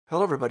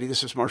Hello, everybody.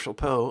 This is Marshall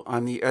Poe.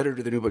 I'm the editor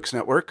of the New Books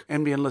Network.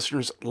 NBN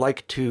listeners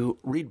like to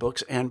read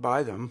books and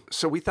buy them.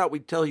 So we thought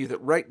we'd tell you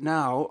that right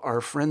now, our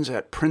friends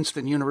at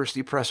Princeton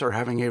University Press are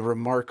having a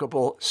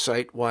remarkable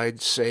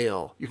site-wide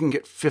sale. You can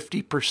get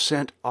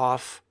 50%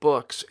 off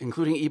books,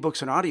 including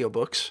ebooks and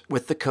audiobooks,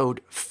 with the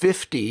code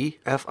 50,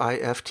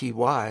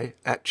 F-I-F-T-Y,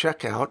 at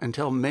checkout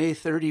until May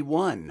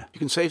 31. You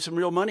can save some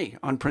real money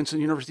on Princeton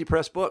University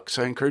Press books.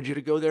 I encourage you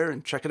to go there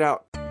and check it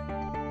out.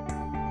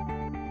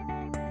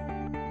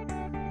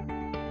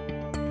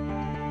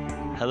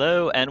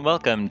 Hello and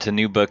welcome to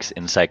New Books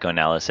in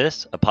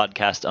Psychoanalysis, a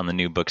podcast on the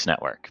New Books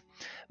Network.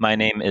 My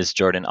name is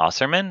Jordan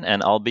Osserman,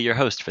 and I'll be your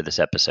host for this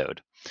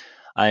episode.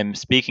 I'm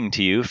speaking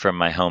to you from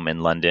my home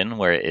in London,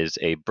 where it is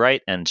a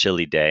bright and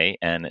chilly day,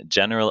 and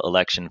general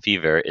election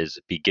fever is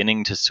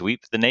beginning to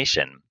sweep the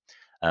nation.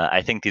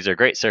 I think these are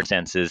great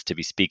circumstances to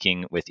be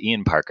speaking with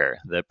Ian Parker,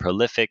 the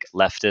prolific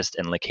leftist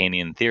and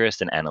Lacanian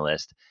theorist and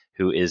analyst,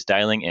 who is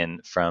dialing in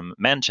from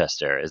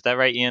Manchester. Is that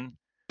right, Ian?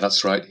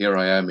 That's right. Here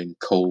I am in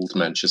cold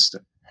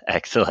Manchester.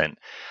 Excellent.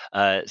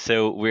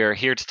 So we're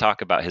here to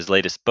talk about his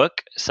latest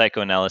book,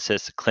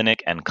 Psychoanalysis,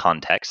 Clinic and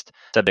Context,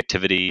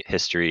 Subjectivity,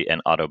 History,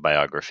 and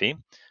Autobiography,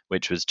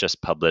 which was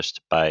just published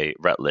by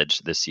Routledge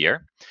this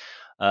year.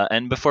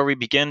 And before we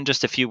begin,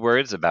 just a few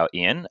words about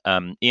Ian.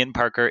 Ian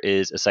Parker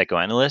is a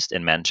psychoanalyst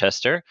in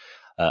Manchester,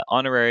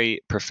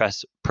 honorary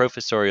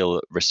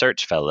professorial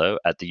research fellow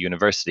at the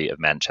University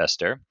of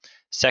Manchester,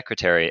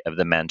 secretary of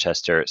the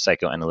Manchester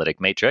Psychoanalytic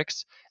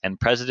Matrix, and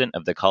president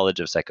of the College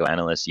of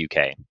Psychoanalysts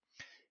UK.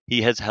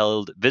 He has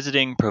held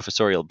visiting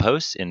professorial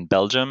posts in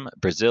Belgium,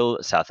 Brazil,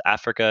 South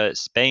Africa,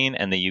 Spain,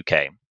 and the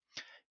UK.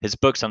 His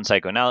books on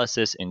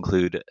psychoanalysis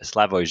include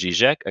Slavoj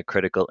Žižek, A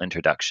Critical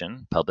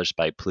Introduction, published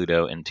by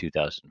Pluto in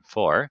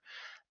 2004,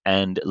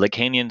 and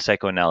Lacanian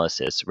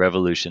Psychoanalysis,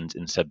 Revolutions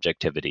in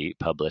Subjectivity,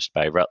 published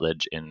by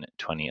Routledge in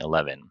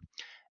 2011.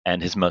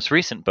 And his most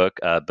recent book,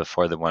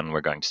 before the one we're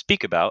going to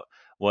speak about,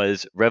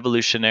 was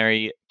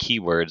Revolutionary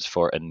Keywords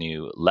for a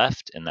New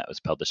Left, and that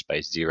was published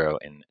by Zero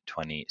in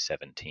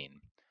 2017.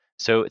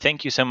 So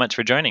thank you so much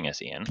for joining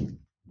us, Ian.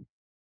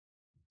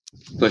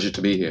 Pleasure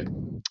to be here.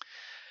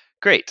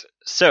 Great.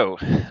 So,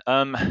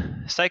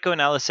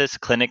 Psychoanalysis,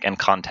 Clinic and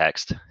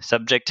Context,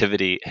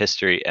 Subjectivity,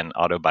 History, and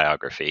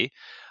Autobiography.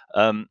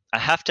 I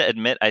have to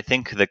admit, I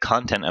think the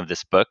content of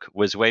this book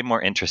was way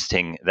more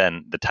interesting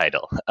than the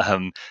title.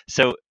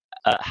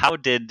 How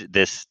did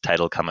this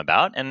title come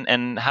about,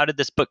 and how did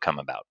this book come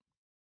about?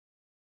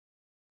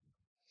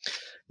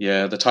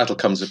 Yeah, the title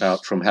comes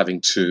about from having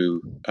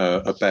to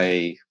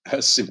obey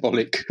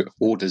symbolic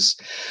orders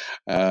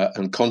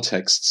and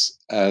contexts.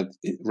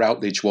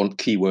 Routledge want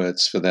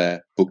keywords for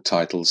their book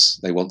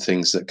titles. They want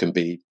things that can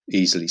be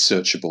easily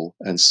searchable,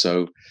 and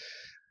so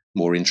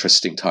more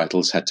interesting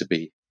titles had to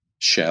be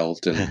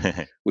shelved,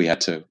 and we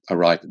had to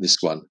arrive at this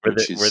one,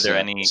 were there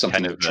any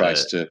something kind of that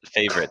tries to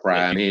favorite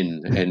cram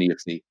in any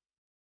of the.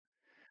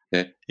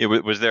 Yeah,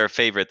 was there a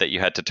favorite that you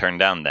had to turn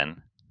down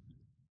then?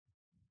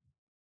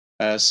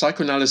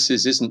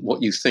 Psychoanalysis Isn't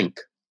What You Think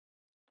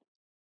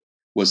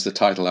was the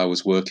title I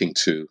was working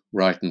to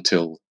right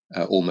until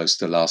almost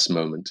the last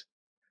moment.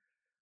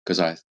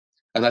 I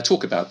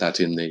talk about that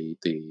in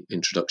the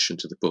introduction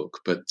to the book,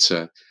 but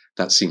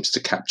that seems to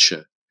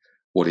capture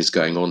what is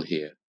going on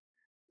here,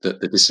 that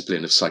the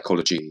discipline of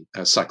psychology,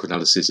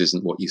 psychoanalysis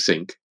isn't what you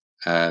think,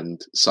 and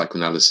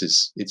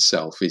psychoanalysis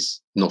itself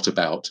is not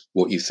about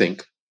what you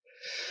think.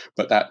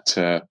 But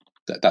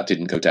that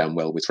didn't go down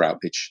well with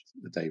Routledge.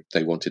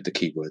 They wanted the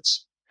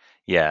keywords.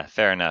 Yeah,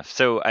 fair enough.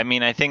 So, I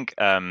mean, I think,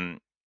 so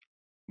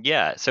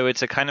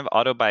it's a kind of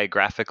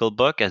autobiographical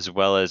book as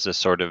well as a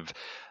sort of,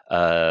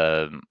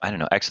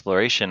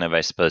 exploration of,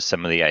 I suppose,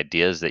 some of the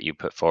ideas that you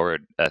put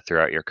forward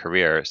throughout your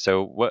career.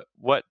 So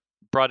what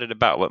brought it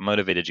about? What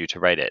motivated you to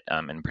write it,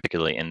 and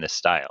particularly in this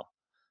style?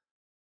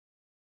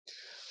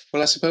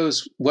 Well, I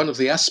suppose one of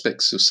the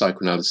aspects of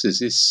psychoanalysis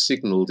is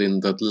signaled in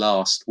the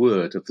last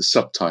word of the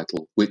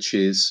subtitle, which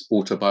is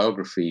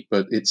autobiography,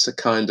 but it's a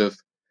kind of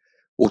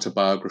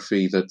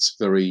autobiography that's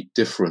very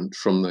different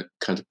from the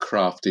kind of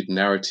crafted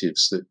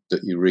narratives that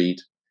you read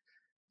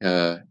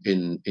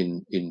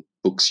in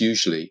books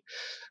usually.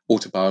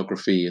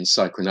 Autobiography in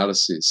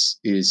psychoanalysis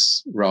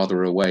is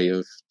rather a way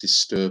of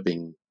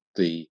disturbing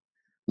the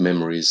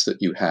memories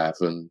that you have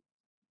and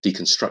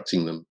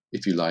deconstructing them,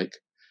 if you like,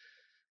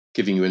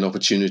 giving you an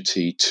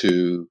opportunity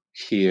to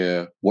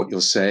hear what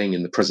you're saying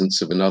in the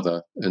presence of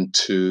another and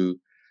to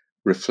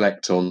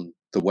reflect on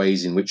the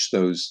ways in which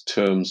those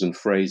terms and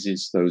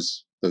phrases,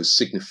 those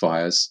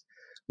signifiers,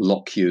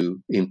 lock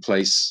you in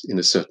place in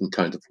a certain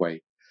kind of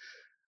way.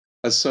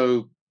 And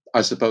so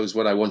I suppose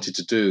what I wanted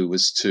to do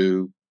was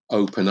to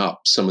open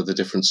up some of the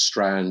different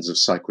strands of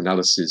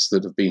psychoanalysis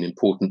that have been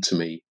important to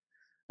me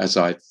as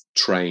I've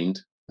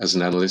trained as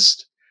an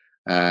analyst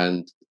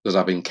and that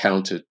I've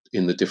encountered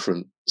in the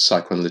different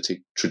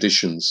psychoanalytic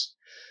traditions,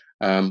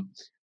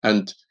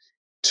 and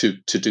to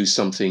do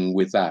something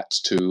with that,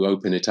 to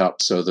open it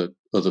up so that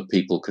other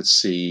people could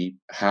see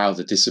how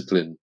the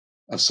discipline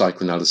of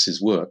psychoanalysis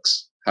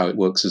works, how it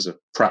works as a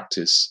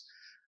practice,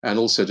 and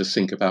also to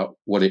think about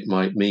what it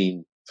might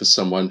mean for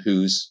someone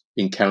who's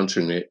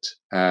encountering it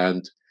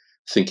and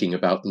thinking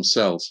about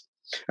themselves.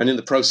 And in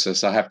the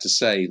process, I have to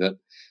say that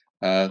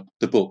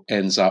the book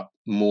ends up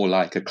more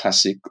like a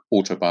classic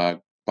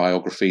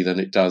autobiography than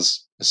it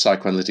does a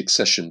psychoanalytic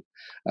session.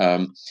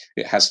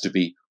 It has to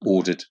be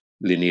ordered,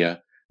 linear,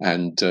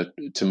 and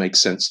to make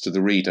sense to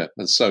the reader.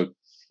 And so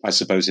I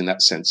suppose in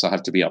that sense, I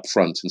have to be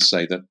upfront and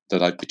say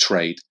that I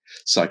betrayed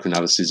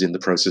psychoanalysis in the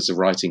process of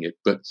writing it.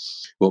 But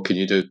what can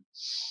you do?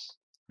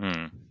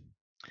 Hmm.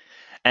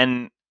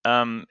 And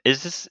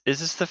is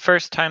this the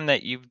first time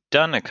that you've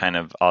done a kind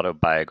of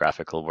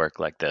autobiographical work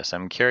like this?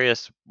 I'm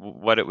curious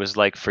what it was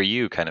like for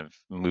you, kind of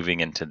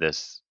moving into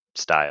this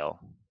style.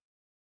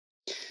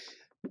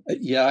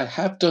 Yeah, I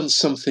have done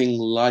something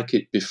like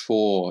it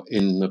before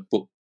in a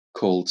book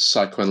called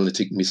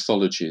Psychoanalytic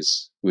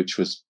Mythologies, which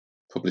was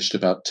published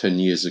about 10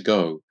 years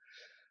ago.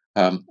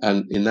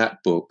 And in that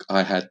book,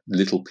 I had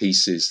little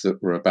pieces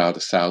that were about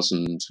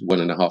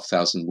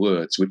 1,500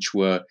 words, which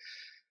were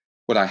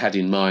what I had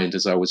in mind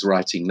as I was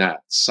writing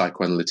that.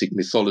 Psychoanalytic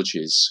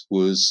Mythologies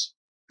was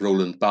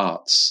Roland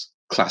Barthes'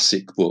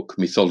 classic book,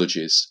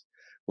 Mythologies,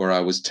 where I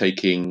was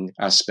taking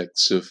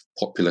aspects of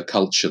popular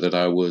culture that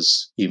I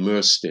was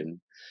immersed in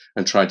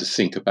and tried to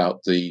think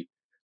about the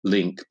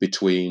link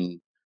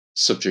between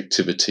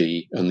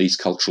subjectivity and these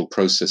cultural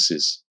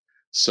processes.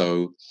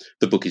 So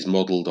the book is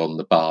modeled on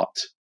the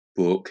Barthes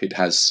book. It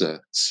has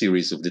a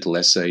series of little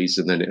essays,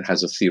 and then it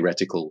has a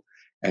theoretical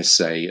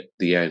essay at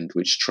the end,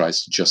 which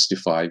tries to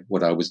justify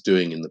what I was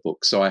doing in the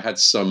book. So I had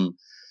some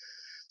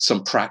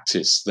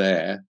practice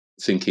there,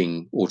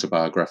 thinking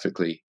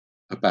autobiographically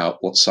about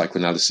what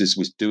psychoanalysis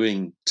was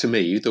doing to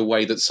me, the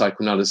way that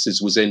psychoanalysis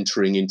was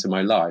entering into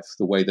my life,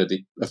 the way that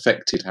it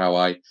affected how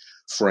I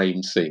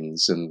framed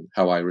things and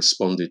how I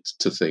responded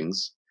to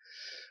things.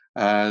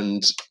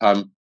 And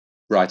I'm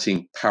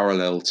writing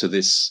parallel to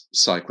this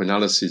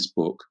psychoanalysis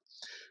book,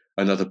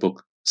 another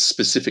book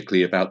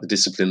specifically about the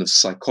discipline of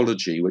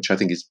psychology, which I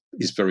think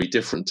is very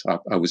different.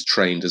 I was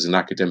trained as an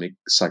academic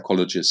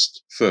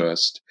psychologist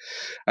first,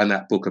 and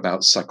that book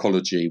about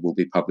psychology will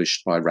be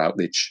published by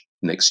Routledge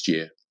next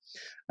year.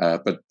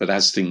 But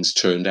as things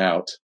turned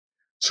out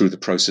through the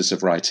process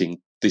of writing,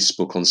 this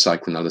book on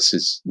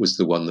psychoanalysis was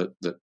the one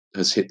that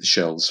has hit the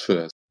shelves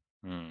first.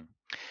 Hmm.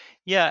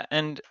 Yeah,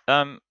 and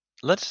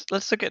let's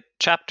look at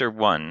chapter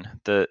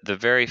 1, the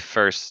very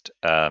first,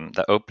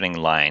 the opening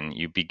line.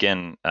 You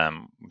begin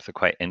with a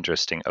quite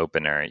interesting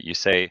opener. You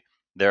say,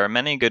 "There are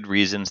many good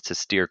reasons to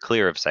steer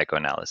clear of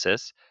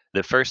psychoanalysis.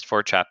 The first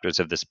 4 chapters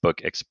of this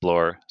book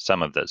explore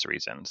some of those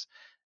reasons."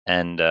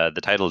 And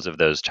the titles of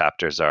those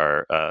chapters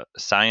are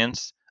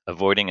Science,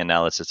 Avoiding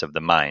Analysis of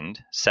the Mind;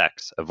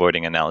 Sex,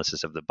 Avoiding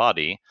Analysis of the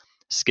Body;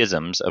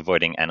 Schisms,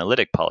 Avoiding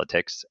Analytic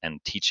Politics;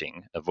 and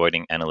Teaching,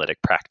 Avoiding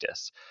Analytic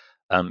Practice.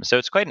 So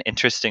it's quite an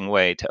interesting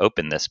way to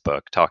open this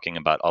book, talking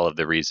about all of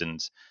the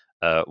reasons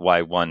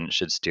why one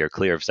should steer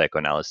clear of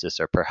psychoanalysis,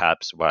 or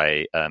perhaps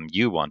why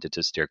you wanted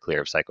to steer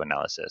clear of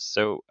psychoanalysis.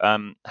 So,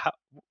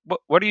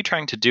 what are you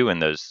trying to do in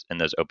those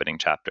opening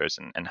chapters,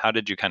 and how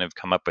did you kind of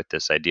come up with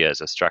this idea as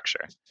a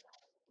structure?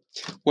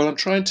 Well, I'm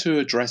trying to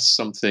address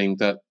something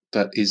that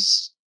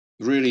is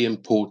really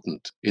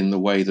important in the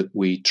way that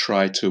we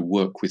try to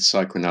work with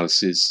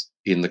psychoanalysis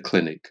in the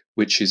clinic,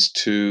 which is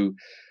to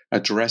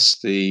address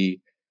the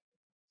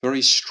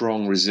very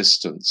strong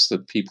resistance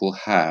that people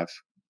have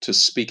to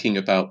speaking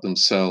about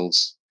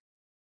themselves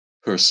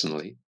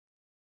personally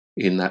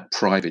in that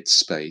private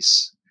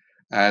space,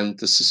 and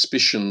the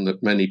suspicion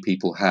that many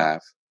people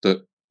have that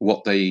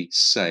what they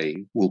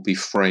say will be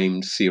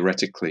framed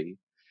theoretically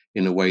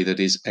in a way that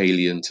is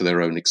alien to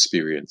their own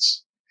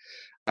experience.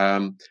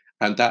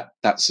 And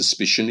that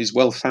suspicion is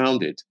well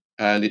founded.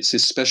 And it's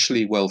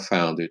especially well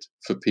founded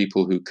for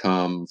people who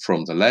come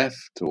from the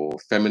left or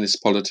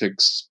feminist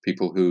politics,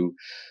 people who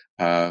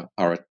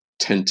are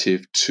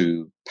attentive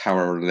to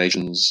power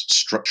relations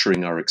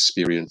structuring our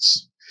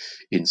experience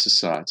in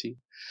society.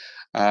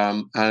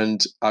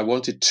 And I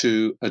wanted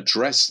to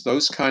address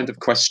those kind of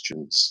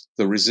questions,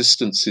 the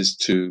resistances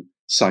to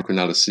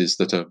psychoanalysis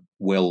that are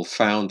well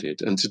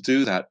founded, and to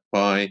do that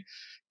by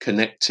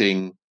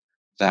connecting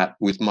that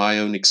with my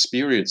own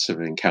experience of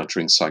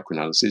encountering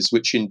psychoanalysis,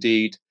 which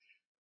indeed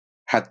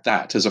had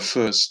that as a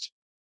first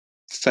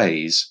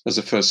phase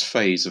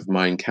of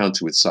my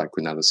encounter with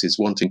psychoanalysis,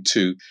 wanting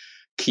to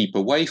keep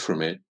away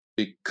from it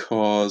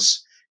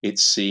because it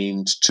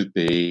seemed to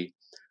be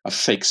a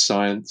fake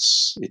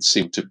science. It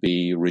seemed to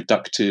be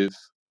reductive,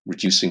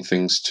 reducing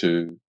things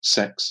to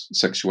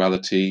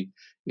sexuality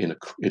in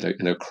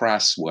a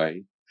crass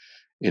way,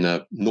 in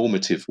a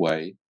normative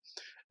way.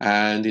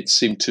 And it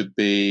seemed to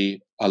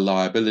be a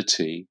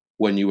liability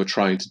when you were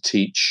trying to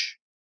teach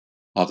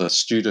other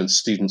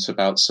students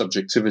about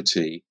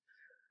subjectivity.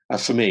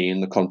 For me,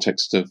 in the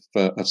context of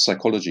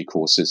psychology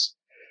courses,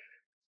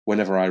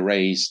 whenever I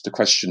raised the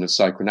question of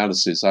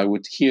psychoanalysis, I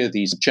would hear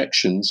these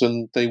objections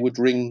and they would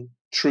ring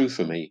true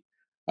for me.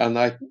 And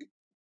I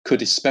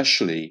could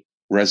especially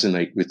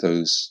resonate with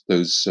those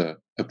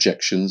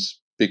objections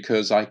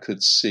because I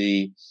could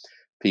see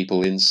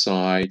people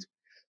inside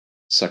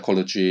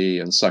psychology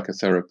and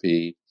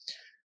psychotherapy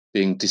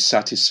being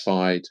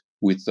dissatisfied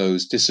with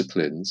those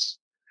disciplines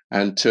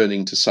and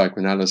turning to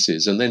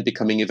psychoanalysis and then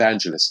becoming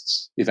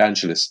evangelists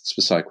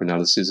for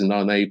psychoanalysis and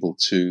unable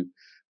to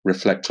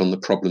reflect on the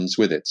problems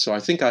with it. So I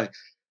think I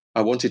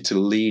wanted to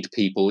lead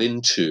people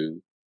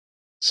into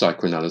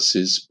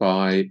psychoanalysis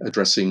by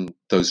addressing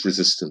those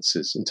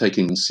resistances and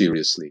taking them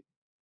seriously.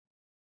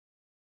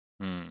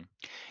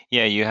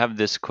 Yeah, you have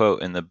this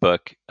quote in the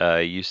book.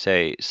 You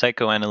say,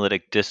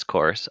 psychoanalytic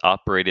discourse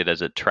operated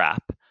as a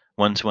trap.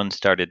 Once one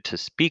started to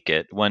speak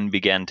it, one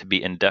began to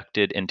be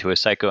inducted into a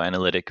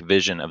psychoanalytic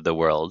vision of the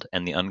world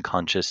and the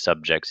unconscious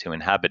subjects who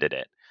inhabited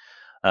it.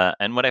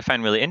 And what I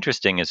find really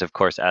interesting is, of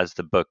course, as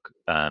the book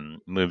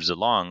moves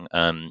along,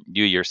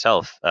 you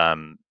yourself,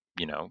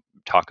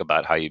 talk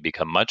about how you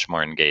become much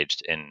more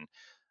engaged in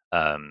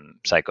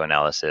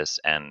psychoanalysis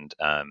and,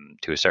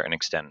 to a certain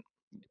extent,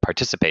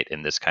 participate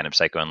in this kind of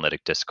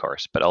psychoanalytic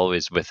discourse, but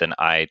always with an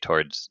eye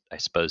towards, I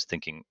suppose,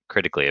 thinking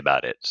critically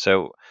about it.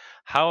 So,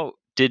 how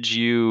did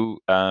you,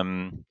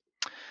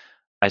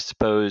 I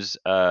suppose,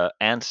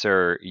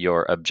 answer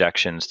your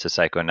objections to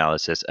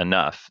psychoanalysis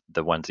enough,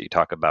 the ones that you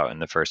talk about in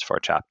the first 4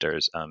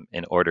 chapters,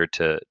 in order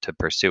to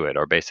pursue it?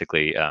 Or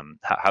basically,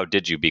 how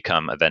did you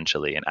become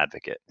eventually an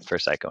advocate for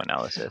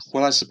psychoanalysis?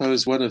 Well, I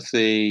suppose one of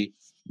the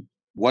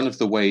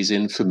ways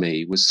in for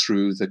me was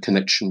through the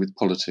connection with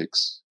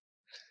politics.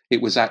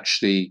 It was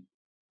actually,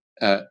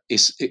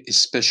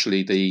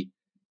 especially the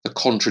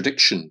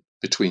contradiction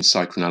between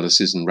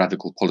psychoanalysis and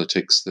radical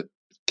politics that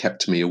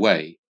kept me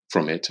away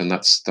from it, and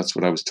that's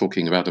what I was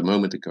talking about a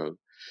moment ago.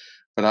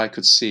 But I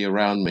could see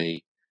around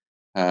me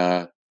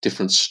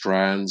different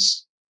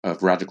strands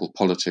of radical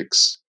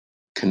politics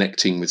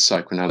connecting with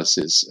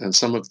psychoanalysis, and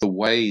some of the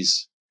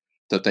ways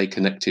that they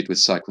connected with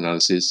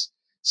psychoanalysis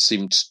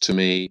seemed to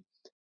me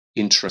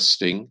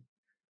interesting,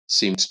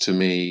 seemed to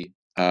me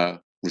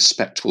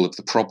respectful of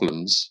the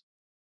problems,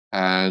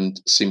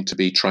 and seemed to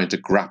be trying to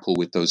grapple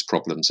with those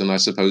problems. And I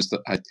suppose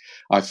that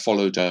I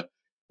followed a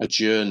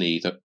journey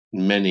that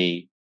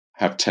many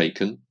have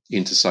taken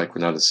into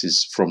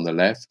psychoanalysis from the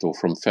left or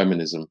from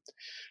feminism.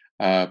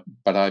 But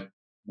I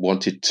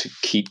wanted to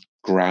keep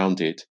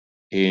grounded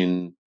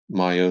in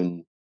my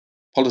own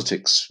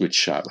politics,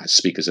 which I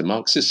speak as a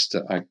Marxist.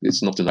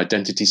 It's not an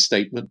identity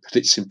statement, but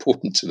it's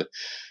important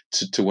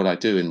to what I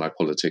do in my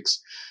politics,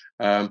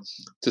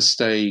 to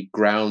stay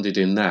grounded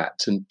in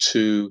that and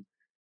to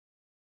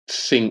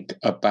think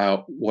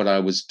about what I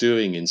was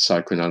doing in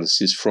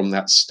psychoanalysis from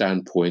that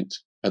standpoint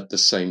at the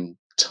same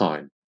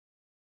time.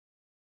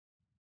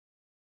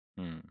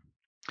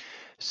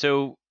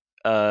 So,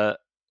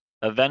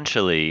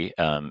 eventually,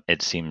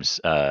 it seems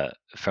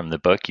from the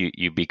book,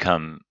 you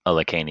become a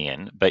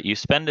Lacanian, but you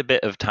spend a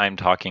bit of time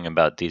talking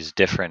about these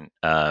different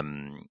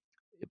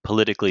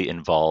politically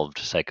involved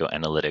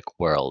psychoanalytic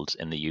worlds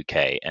in the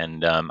UK.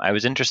 And I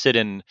was interested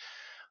in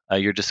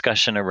your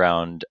discussion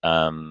around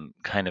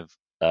kind of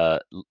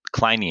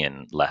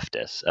Kleinian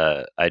leftists.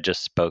 I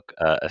just spoke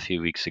a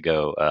few weeks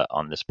ago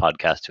on this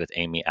podcast with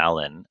Amy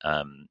Allen,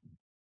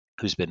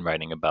 who's been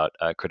writing about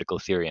critical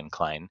theory and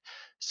Klein.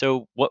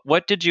 So,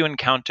 what did you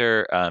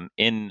encounter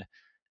in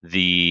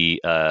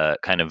the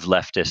kind of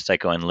leftist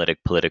psychoanalytic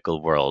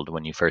political world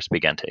when you first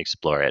began to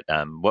explore it?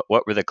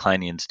 What were the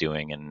Kleinians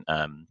doing, and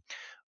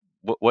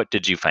what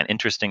did you find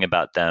interesting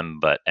about them?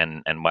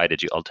 And why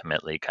did you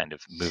ultimately kind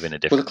of move in a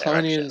different direction?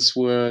 Well, the Kleinians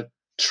were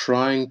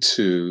trying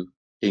to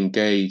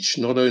engage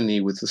not only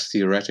with the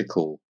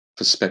theoretical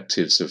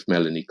perspectives of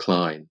Melanie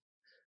Klein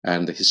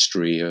and the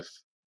history of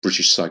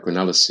British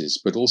psychoanalysis,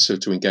 but also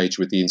to engage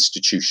with the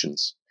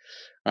institutions.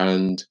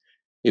 And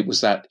it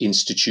was that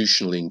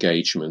institutional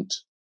engagement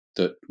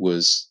that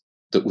was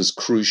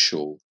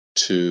crucial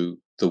to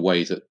the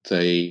way that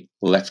the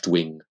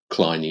left-wing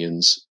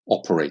Kleinians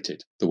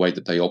operated, the way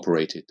that they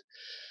operated,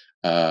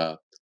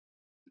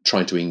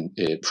 trying to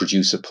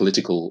produce a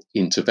political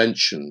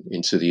intervention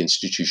into the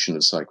institution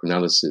of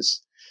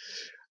psychoanalysis.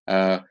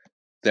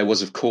 There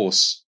was, of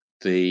course,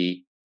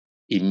 the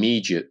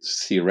immediate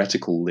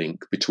theoretical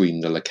link between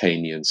the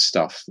Lacanian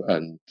stuff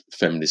and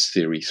feminist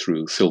theory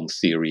through film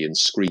theory and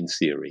screen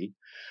theory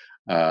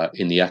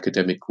in the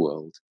academic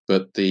world.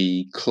 But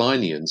the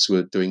Kleinians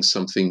were doing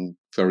something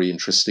very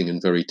interesting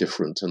and very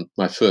different. And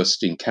my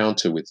first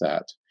encounter with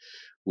that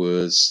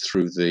was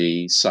through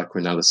the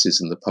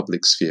Psychoanalysis in the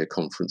Public Sphere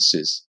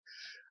conferences.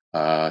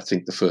 I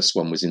think the first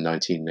one was in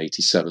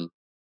 1987.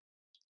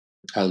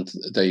 And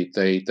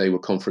they were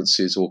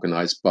conferences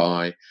organized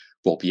by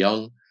Bob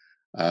Young,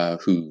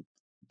 who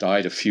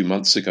died a few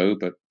months ago,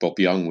 but Bob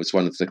Young was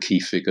one of the key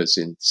figures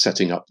in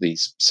setting up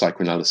these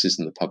Psychoanalysis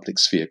in the Public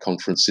Sphere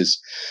conferences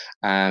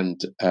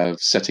and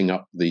setting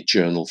up the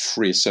journal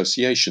Free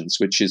Associations,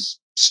 which is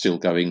still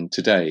going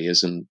today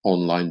as an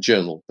online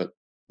journal, but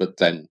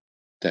then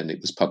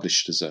it was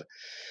published as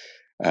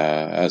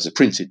a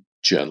printed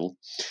journal.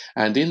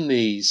 And in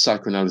the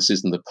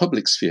Psychoanalysis in the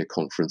Public Sphere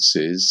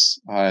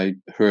conferences, I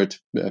heard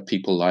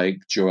people like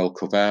Joel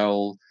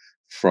Koval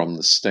from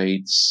the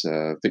States,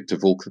 Victor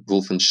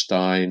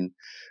Wolfenstein,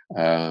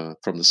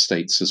 from the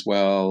States as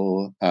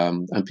well,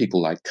 and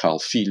people like Carl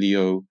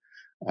Filio,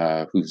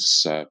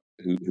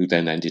 who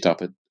then ended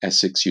up at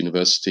Essex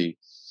University.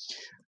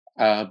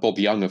 Bob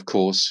Young, of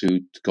course,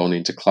 who'd gone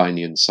into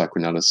Kleinian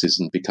psychoanalysis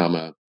and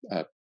become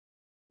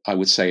I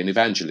would say, an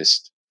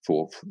evangelist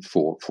for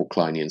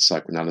Kleinian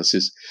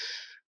psychoanalysis,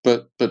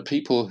 but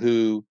people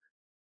who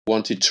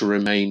wanted to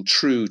remain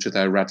true to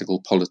their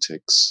radical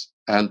politics.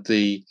 And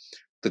the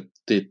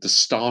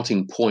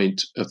starting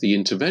point of the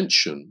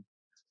intervention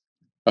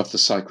of the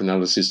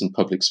Psychoanalysis and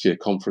Public Sphere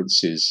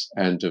conferences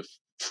and of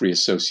Free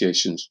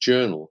Association's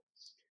journal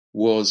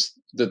was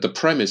that the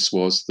premise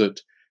was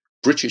that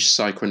British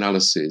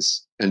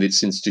psychoanalysis and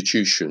its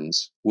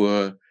institutions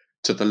were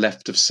to the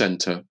left of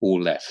centre or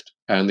left.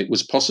 And it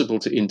was possible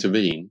to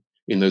intervene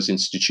in those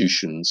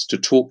institutions, to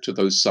talk to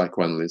those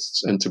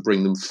psychoanalysts and to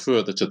bring them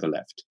further to the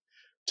left,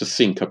 to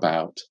think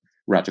about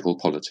radical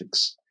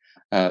politics.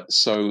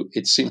 So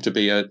it seemed to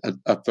be a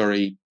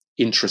very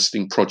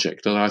interesting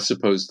project. And I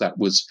suppose that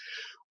was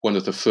one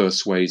of the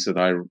first ways that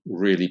I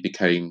really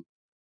became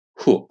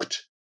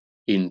hooked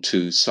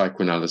into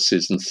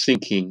psychoanalysis and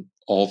thinking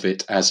of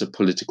it as a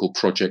political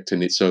project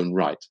in its own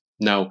right.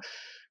 Now,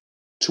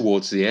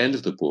 towards the end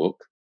of the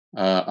book,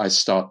 I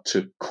start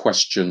to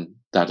question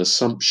that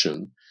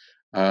assumption,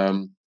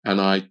 and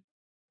I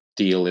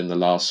deal in the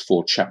last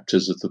 4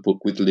 chapters of the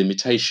book with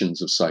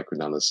limitations of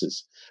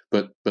psychoanalysis.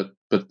 But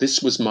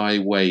this was my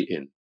way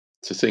in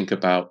to think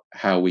about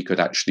how we could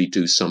actually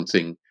do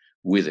something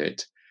with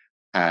it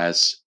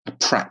as a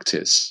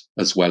practice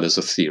as well as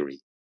a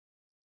theory.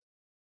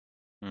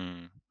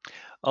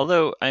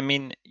 Although, I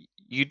mean,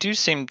 you do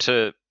seem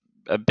to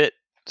a bit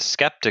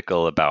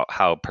skeptical about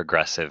how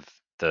progressive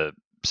the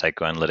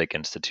psychoanalytic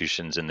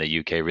institutions in the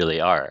UK really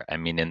are. I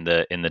mean, in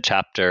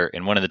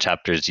one of the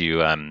chapters,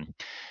 you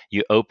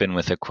open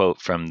with a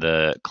quote from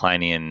the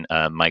Kleinian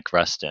Mike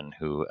Rustin,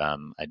 who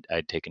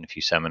I'd taken a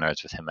few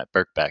seminars with him at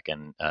Birkbeck,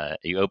 and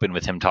you open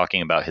with him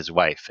talking about his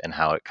wife and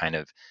how it kind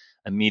of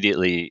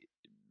immediately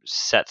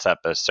sets up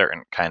a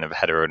certain kind of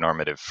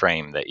heteronormative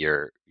frame that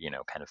you're,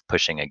 kind of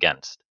pushing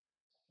against.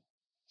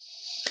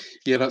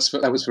 Yeah,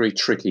 that was very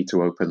tricky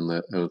to open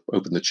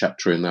the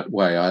chapter in that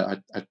way.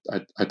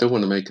 I don't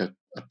want to make a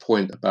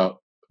point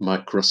about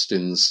Mike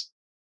Rustin's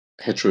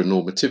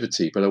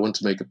heteronormativity, but I want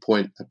to make a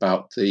point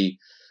about the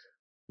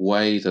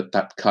way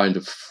that kind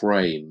of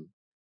frame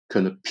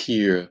can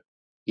appear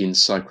in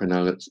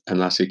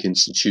psychoanalytic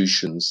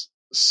institutions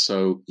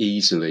so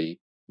easily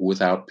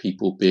without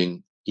people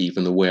being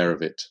even aware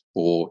of it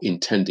or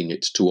intending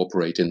it to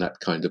operate in that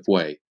kind of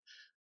way.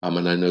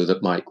 And I know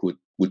that Mike would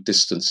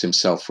distance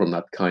himself from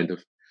that kind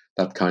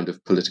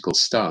of political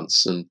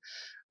stance. And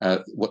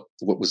what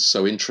was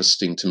so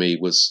interesting to me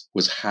was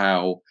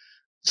how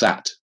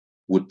that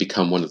would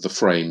become one of the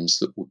frames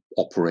that would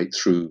operate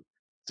through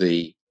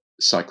the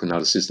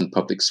Psychoanalysis and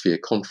Public Sphere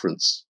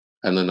conference.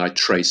 And then I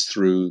traced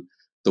through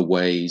the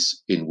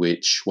ways in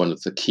which one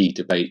of the key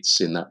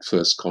debates in that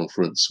first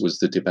conference was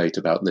the debate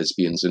about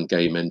lesbians and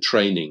gay men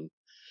training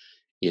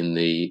in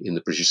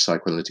the British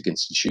psychoanalytic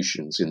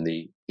institutions, in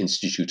the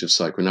Institute of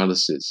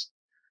Psychoanalysis,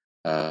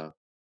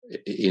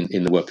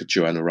 in the work of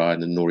Joanna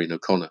Ryan and Noreen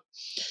O'Connor,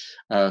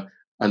 and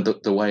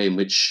the way in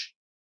which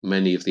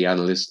many of the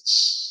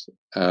analysts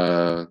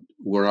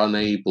were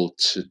unable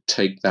to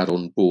take that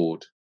on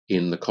board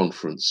in the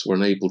conference, were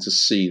unable to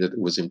see that it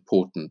was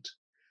important.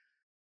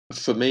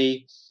 For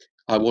me,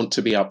 I want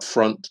to be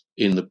upfront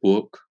in the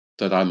book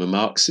that I'm a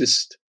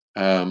Marxist,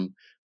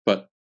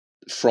 but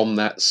from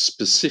that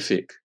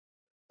specific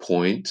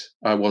point,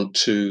 I want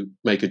to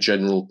make a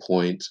general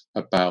point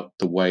about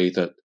the way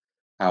that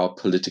our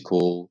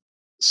political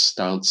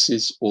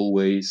stances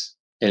always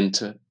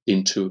enter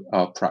into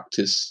our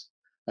practice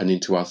and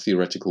into our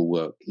theoretical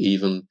work,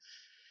 even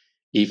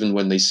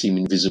when they seem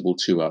invisible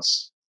to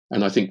us.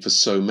 And I think for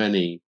so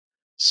many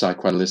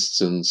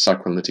psychoanalysts and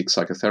psychoanalytic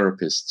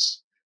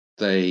psychotherapists,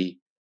 they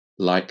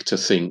like to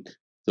think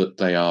that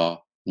they are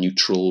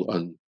neutral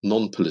and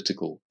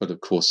non-political, but of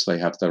course they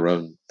have their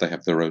own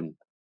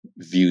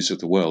views of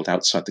the world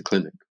outside the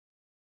clinic.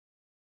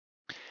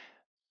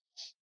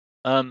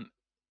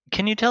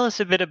 Can you tell us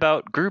a bit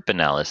about group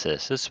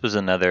analysis? This was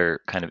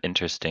another kind of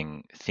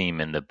interesting theme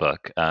in the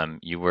book.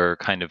 You were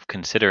kind of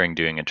considering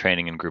doing a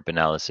training in group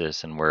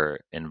analysis and were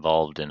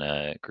involved in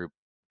a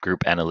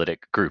group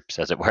analytic groups,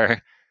 as it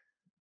were.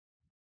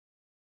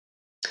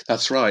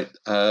 That's right.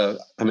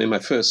 My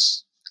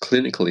first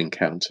clinical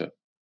encounter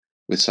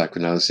with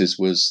psychoanalysis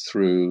was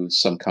through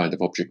some kind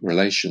of object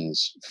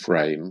relations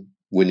frame,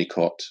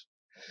 Winnicott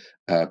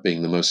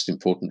being the most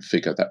important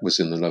figure that was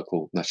in the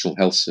local National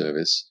Health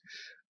Service.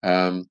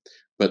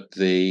 But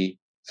the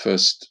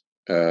first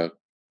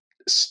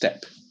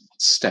step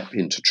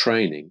into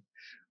training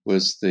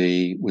was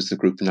the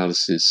group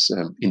analysis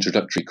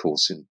introductory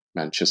course in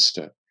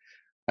Manchester,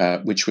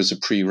 which was a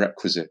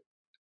prerequisite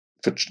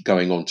for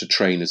going on to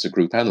train as a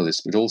group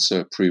analyst, but also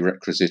a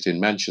prerequisite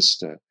in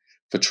Manchester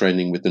for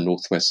training with the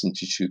Northwest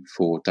Institute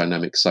for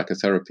Dynamic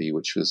Psychotherapy,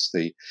 which was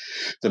the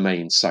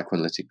main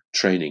psychoanalytic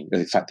training,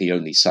 in fact, the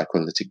only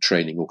psychoanalytic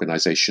training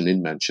organization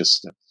in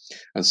Manchester.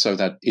 And so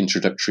that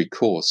introductory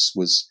course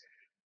was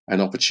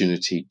an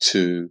opportunity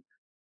to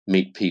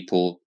meet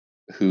people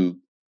who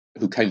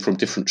came from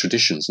different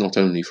traditions, not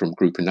only from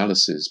group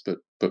analysis, but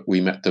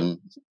we met them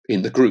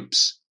in the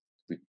groups.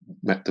 We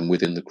met them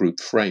within the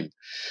group frame.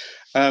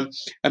 And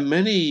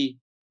many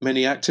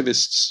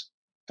activists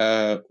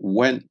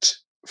went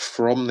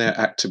from their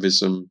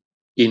activism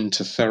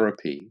into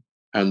therapy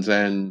and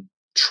then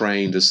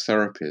trained as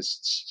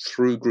therapists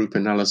through group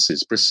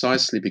analysis,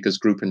 precisely because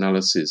group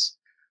analysis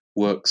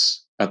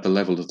works at the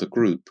level of the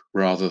group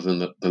rather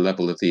than at the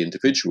level of the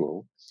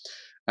individual.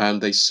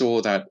 And they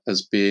saw that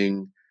as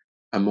being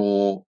a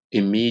more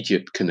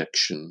immediate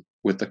connection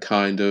with the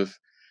kind of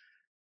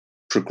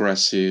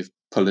progressive,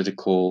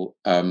 political,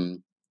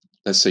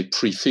 let's say,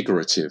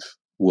 prefigurative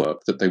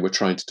work that they were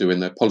trying to do in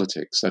their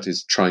politics. That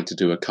is, trying to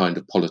do a kind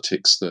of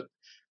politics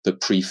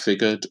that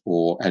prefigured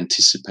or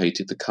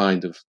anticipated the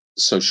kind of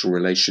social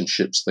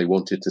relationships they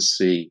wanted to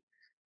see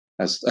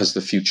as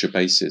the future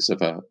basis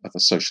of a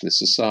socialist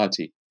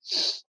society.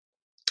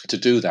 To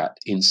do that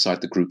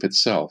inside the group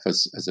itself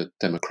as a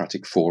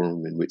democratic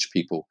forum in which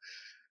people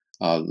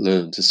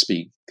learn to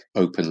speak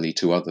openly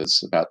to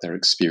others about their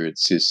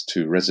experiences,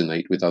 to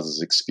resonate with others'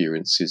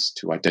 experiences,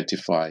 to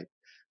identify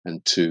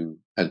and to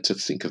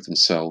think of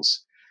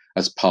themselves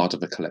as part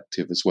of a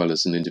collective as well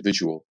as an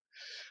individual.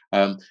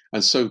 And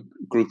so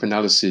group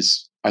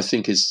analysis, I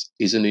think,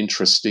 is an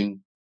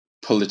interesting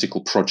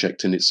political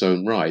project in its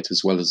own right,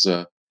 as well as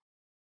a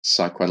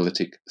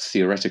psychoanalytic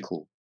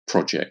theoretical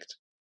project.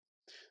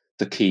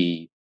 The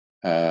key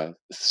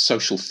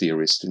social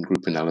theorist in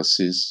group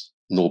analysis,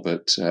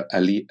 Norbert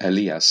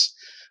Elias,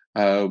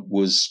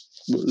 was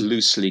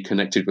loosely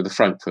connected with the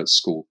Frankfurt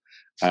School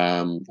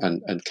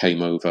and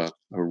came over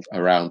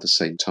around the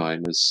same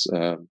time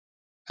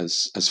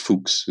as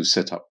Fuchs, who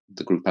set up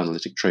the group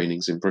analytic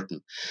trainings in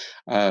Britain.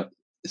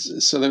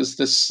 So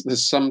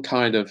there's some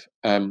kind of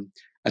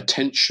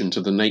attention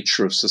to the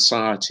nature of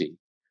society,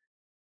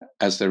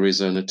 as there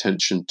is an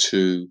attention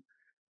to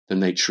the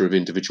nature of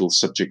individual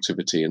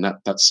subjectivity, and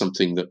that's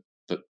something that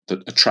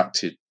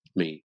attracted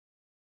me.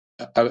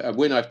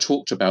 When I've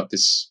talked about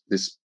this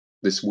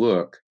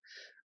work,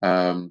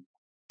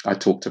 I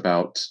talked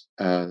about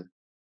the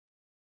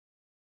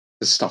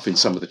stuff in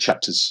some of the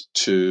chapters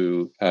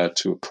to a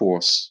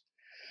course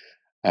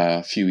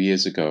a few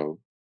years ago.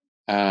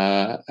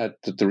 The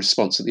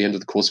response at the end of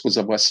the course was,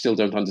 "I still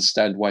don't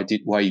understand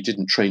why you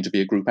didn't train to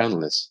be a group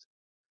analyst."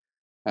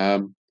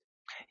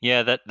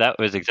 Yeah, that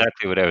was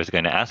exactly what I was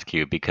going to ask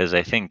you, because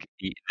I think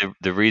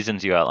the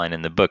reasons you outline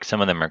in the book,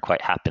 some of them are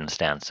quite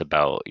happenstance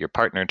about your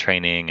partner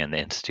training and the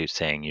institute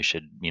saying you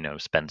should,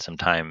 spend some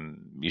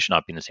time, you should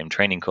not be in the same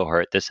training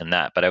cohort, this and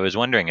that. But I was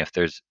wondering if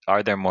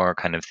are there more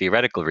kind of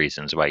theoretical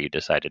reasons why you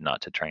decided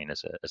not to train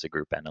as a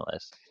group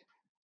analyst?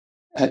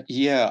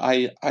 Yeah,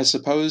 I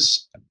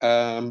suppose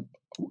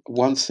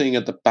one thing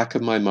at the back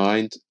of my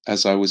mind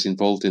as I was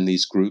involved in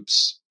these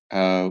groups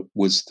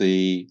was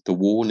the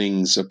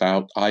warnings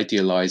about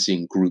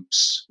idealizing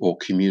groups or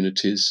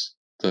communities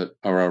that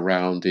are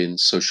around in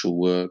social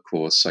work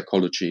or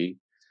psychology,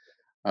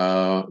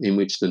 in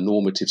which the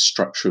normative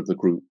structure of the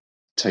group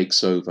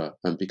takes over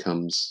and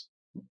becomes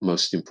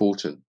most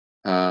important.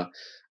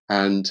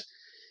 And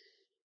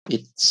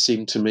it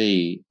seemed to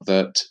me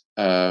that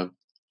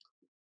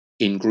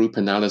in group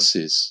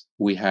analysis,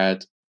 we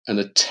had an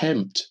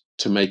attempt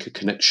to make a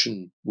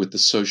connection with the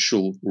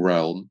social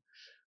realm,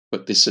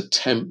 but this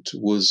attempt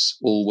was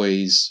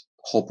always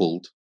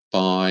hobbled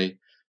by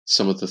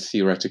some of the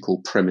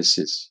theoretical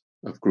premises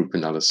of group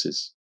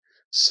analysis.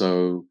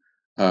 So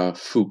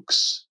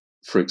Fuchs,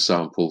 for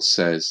example,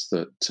 says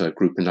that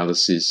group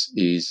analysis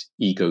is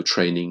ego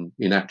training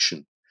in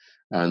action.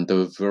 And there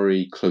were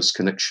very close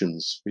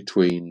connections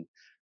between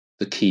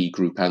the key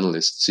group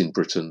analysts in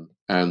Britain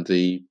and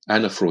the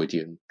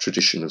Anna-Freudian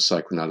tradition of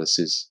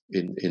psychoanalysis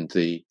in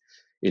the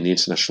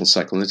International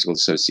Psychoanalytical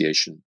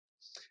Association.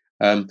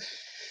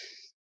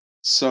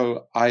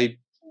 So I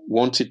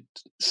wanted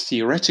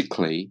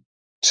theoretically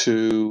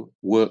to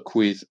work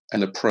with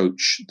an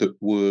approach that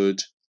would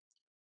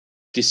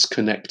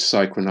disconnect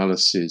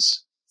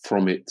psychoanalysis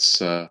from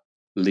its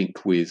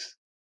link with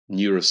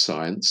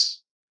neuroscience,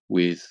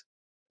 with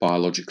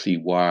biologically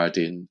wired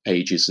in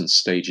ages and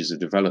stages of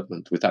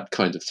development, with that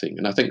kind of thing.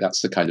 And I think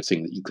that's the kind of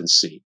thing that you can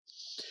see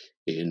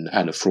in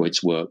Anna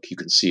Freud's work. You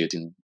can see it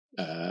in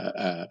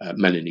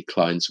Melanie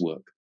Klein's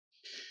work.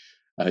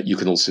 You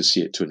can also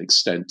see it to an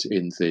extent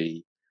in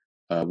the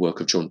work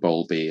of John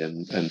Bowlby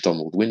and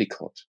Donald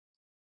Winnicott.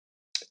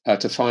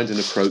 To find an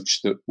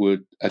approach that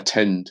would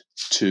attend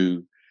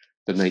to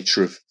the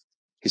nature of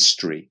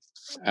history.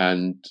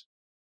 And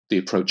the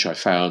approach I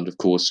found, of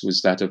course,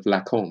 was that of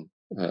Lacan.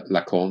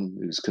 Lacan,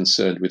 who was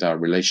concerned with our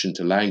relation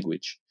to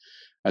language.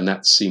 And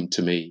that seemed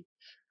to me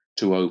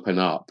to open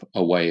up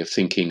a way of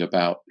thinking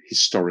about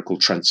historical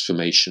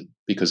transformation,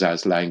 because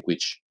as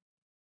language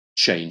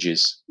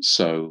changes,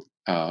 so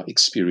our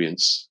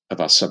experience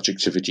of our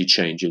subjectivity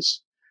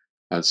changes.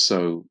 And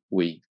so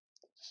we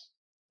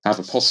have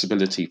a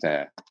possibility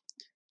there.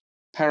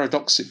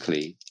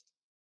 Paradoxically,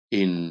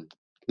 in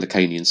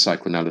Lacanian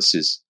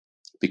psychoanalysis,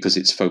 because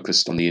it's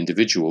focused on the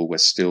individual, we're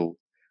still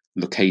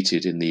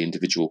located in the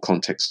individual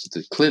context of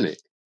the clinic.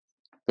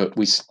 But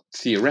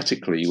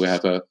theoretically, we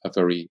have a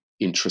very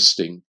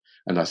interesting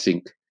and I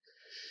think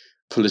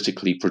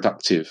politically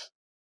productive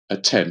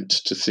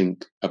attempt to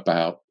think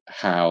about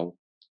how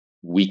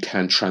we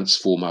can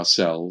transform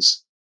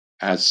ourselves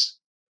as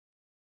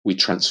we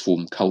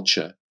transform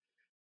culture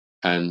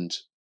and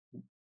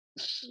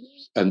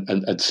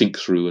think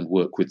through and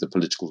work with the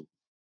political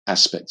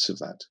aspects of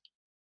that.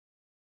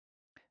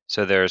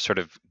 So there are sort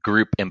of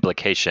group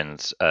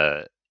implications,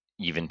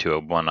 even to a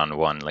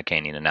one-on-one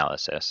Lacanian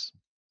analysis.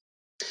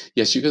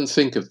 Yes, you can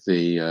think of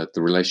the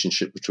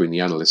relationship between the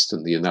analyst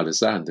and the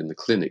analysand in the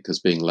clinic as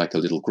being like a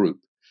little group,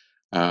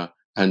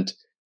 and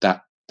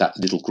that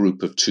little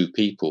group of two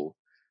people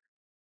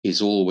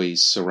is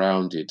always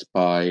surrounded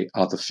by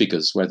other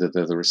figures, whether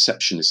they're the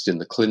receptionist in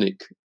the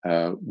clinic,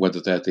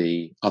 whether they're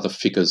the other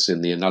figures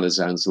in the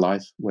analysand's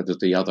life, whether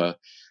the other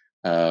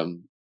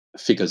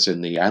figures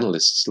in the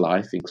analyst's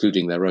life,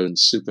 including their own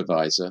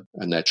supervisor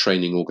and their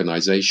training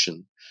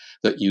organization,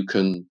 that you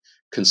can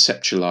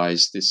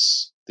conceptualize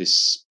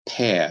this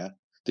pair,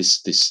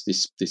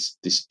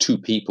 this two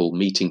people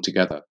meeting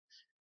together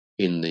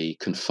in the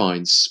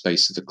confined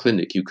space of the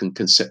clinic. You can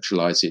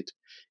conceptualize it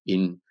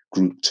in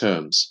group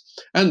terms.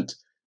 And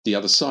the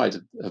other side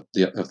of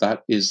that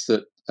is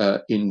that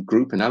in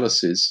group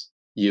analysis,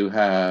 you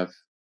have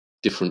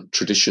different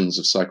traditions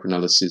of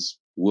psychoanalysis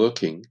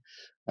working,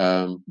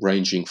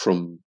 ranging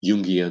from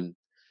Jungian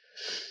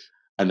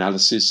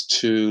analysis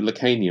to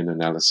Lacanian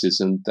analysis,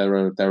 and there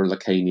are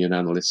Lacanian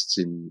analysts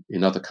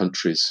in other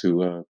countries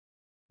who are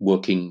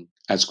working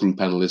as group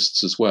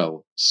analysts as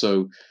well.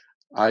 So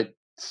I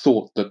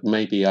thought that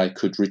maybe I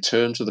could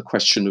return to the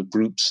question of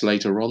groups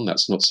later on.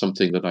 That's not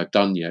something that I've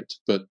done yet,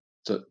 but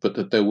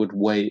that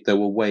there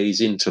were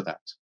ways into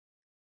that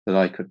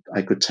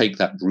I could take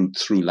that route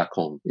through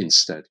Lacan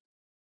instead.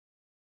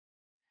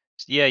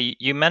 Yeah,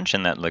 you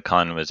mentioned that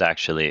Lacan was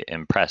actually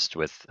impressed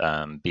with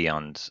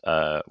Bion's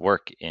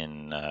work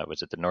in,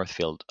 was it the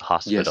Northfield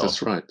Hospital? Yes,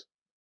 that's right.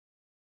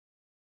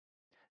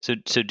 So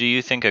do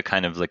you think a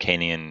kind of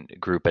Lacanian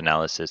group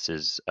analysis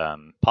is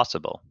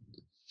possible?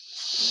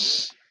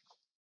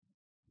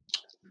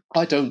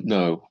 I don't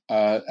know.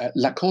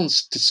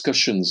 Lacan's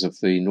discussions of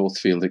the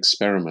Northfield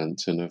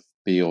experiment and of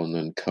Bion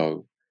and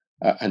co.,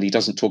 and he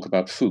doesn't talk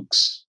about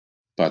Fuchs,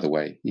 by the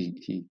way.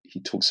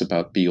 He talks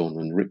about Bion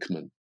and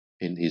Rickman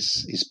in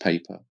his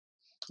paper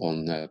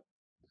on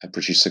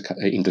British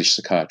English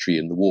psychiatry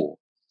in the war.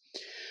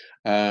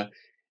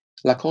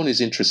 Lacan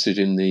is interested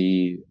in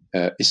the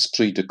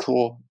esprit de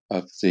corps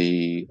of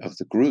the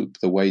group,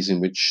 the ways in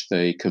which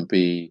the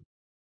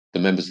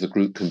members of the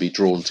group can be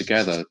drawn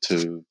together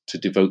to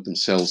devote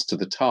themselves to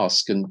the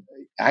task. And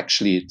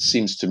actually, it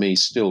seems to me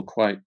still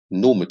quite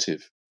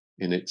normative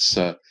in its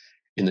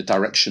in the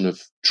direction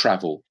of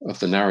travel of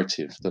the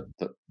narrative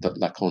that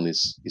Lacan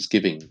is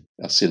giving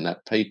us in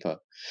that paper.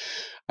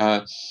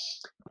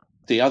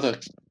 The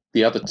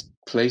other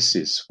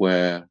places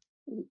where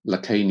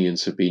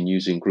Lacanians have been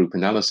using group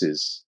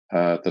analysis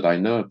that I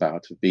know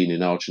about have been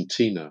in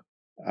Argentina.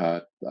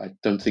 I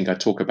don't think I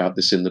talk about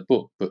this in the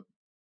book, but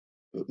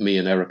me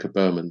and Erica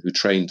Berman, who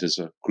trained as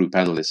a group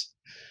analyst,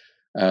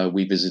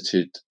 we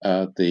visited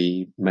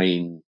the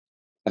main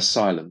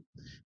asylum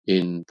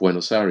in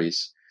Buenos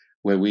Aires,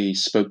 where we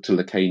spoke to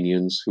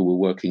Lacanians who were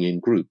working in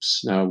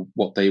groups. Now,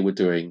 what they were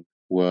doing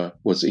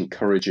was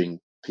encouraging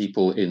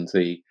people in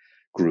the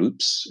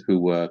groups who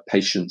were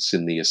patients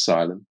in the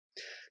asylum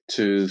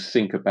to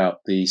think about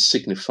the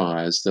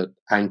signifiers that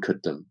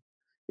anchored them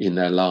in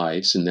their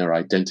lives, in their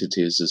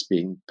identities as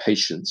being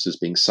patients, as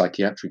being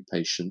psychiatric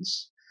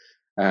patients,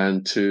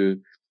 and to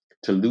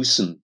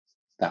loosen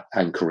that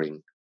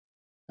anchoring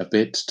a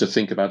bit, to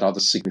think about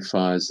other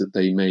signifiers that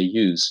they may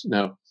use.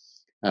 Now,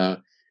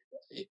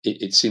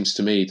 it seems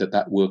to me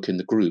that work in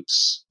the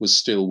groups was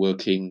still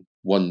working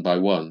one by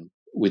one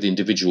with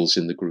individuals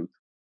in the group,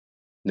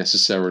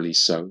 necessarily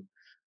so.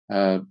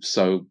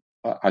 So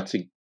I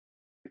think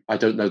I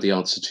don't know the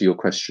answer to your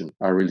question.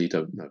 I really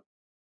don't know.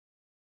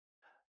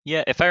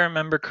 Yeah, if I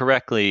remember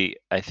correctly,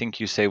 I think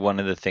you say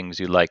one of the things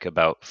you like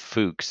about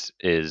Fuchs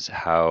is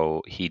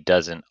how he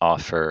doesn't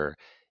offer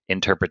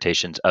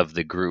interpretations of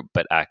the group,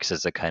 but acts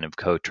as a kind of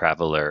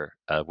co-traveler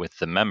with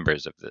the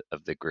members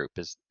of the group.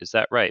 Is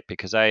that right?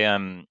 Because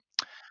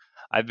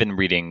I've been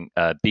reading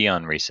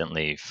Bion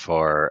recently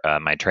for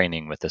my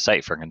training with the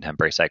Site for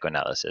Contemporary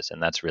Psychoanalysis,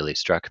 and that's really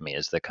struck me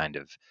as the kind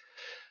of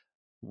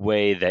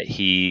way that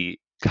he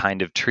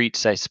kind of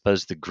treats, I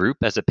suppose, the group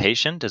as a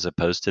patient as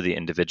opposed to the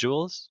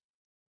individuals.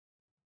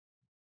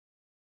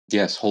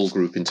 Yes, whole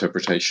group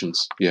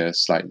interpretations.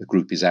 Yes, like the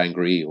group is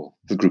angry or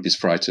the group is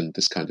frightened,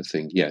 this kind of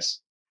thing. Yes.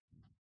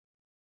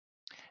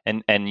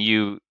 And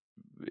you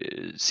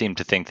seem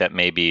to think that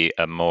maybe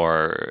a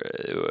more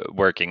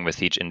working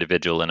with each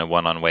individual in a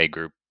one-on-one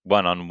group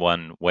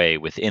one-on-one way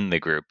within the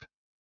group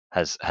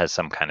has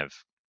some kind of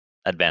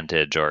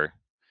advantage, or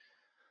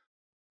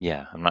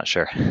I'm not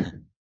sure.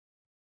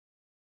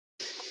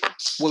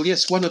 Well,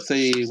 yes, one of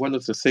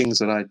the things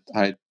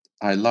that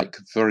I like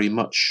very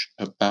much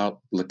about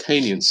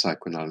Lacanian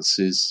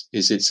psychoanalysis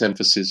is its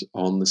emphasis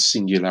on the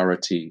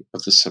singularity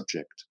of the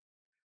subject.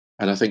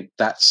 And I think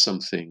that's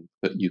something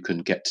that you can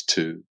get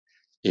to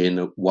in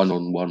a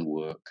one-on-one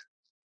work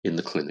in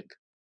the clinic.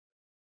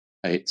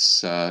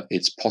 It's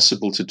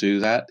possible to do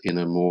that in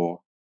a more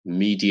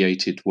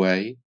mediated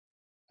way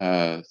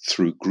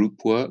through group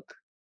work,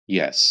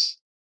 yes.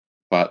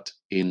 But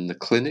in the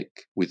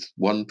clinic with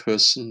one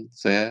person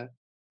there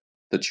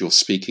that you're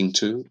speaking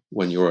to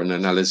when you're an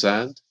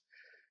analysand,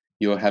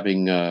 you're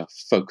having a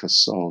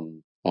focus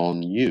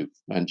on you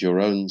and your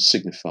own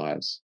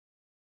signifiers.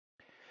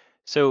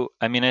 So,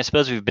 I mean, I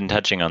suppose we've been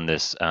touching on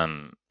this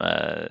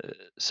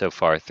so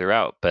far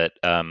throughout, but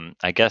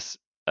I guess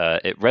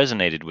it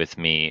resonated with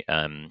me,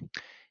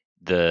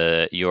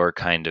 your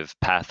kind of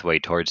pathway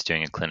towards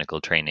doing a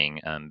clinical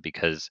training,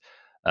 because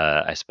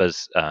I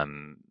suppose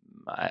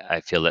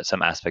I feel that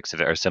some aspects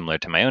of it are similar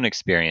to my own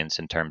experience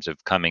in terms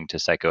of coming to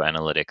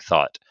psychoanalytic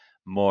thought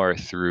more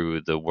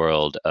through the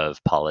world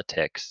of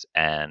politics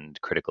and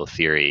critical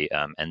theory,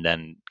 and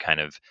then kind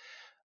of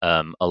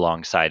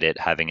alongside it,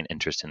 having an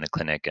interest in the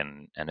clinic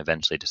and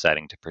eventually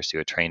deciding to pursue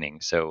a training.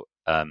 So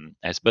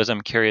I suppose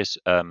I'm curious,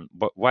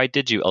 why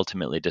did you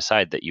ultimately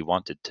decide that you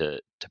wanted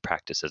to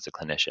practice as a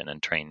clinician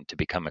and train to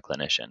become a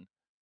clinician?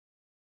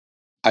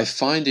 I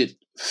find it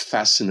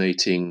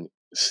fascinating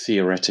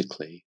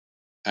theoretically,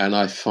 and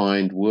I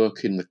find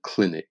work in the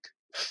clinic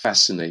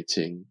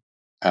fascinating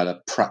at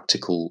a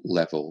practical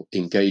level,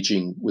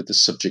 engaging with the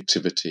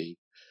subjectivity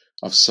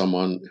of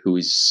someone who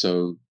is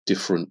so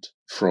different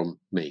from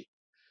me.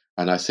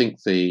 And I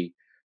think the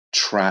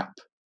trap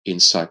in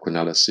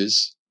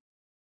psychoanalysis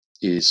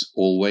is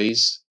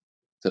always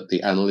that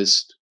the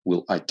analyst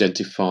will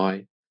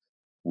identify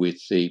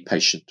with the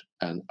patient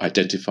and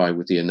identify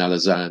with the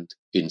analysand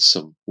in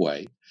some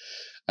way.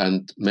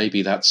 And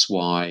maybe that's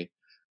why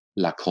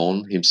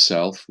Lacan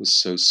himself was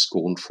so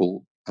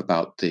scornful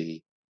about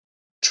the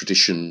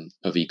tradition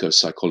of ego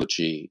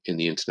psychology in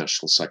the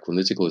International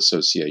Psychoanalytical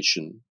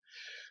Association,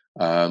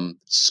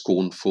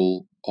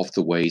 scornful of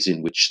the ways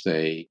in which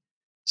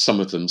some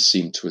of them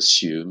seem to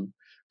assume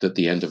that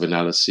the end of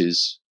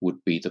analysis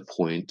would be the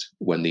point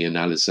when the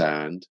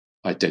analysand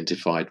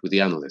identified with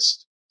the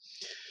analyst.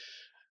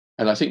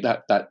 And I think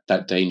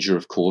that danger,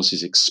 of course,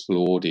 is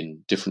explored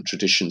in different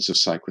traditions of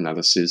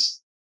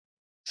psychoanalysis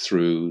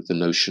through the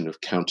notion of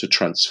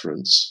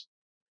countertransference,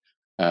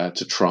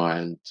 to try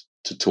and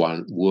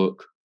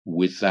work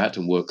with that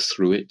and work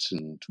through it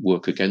and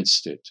work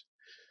against it.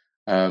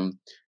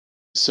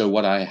 So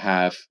what I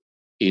have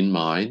in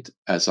mind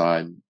as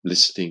I'm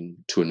listening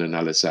to an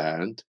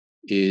analysand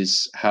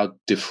is how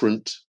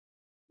different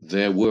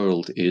their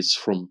world is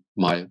from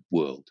my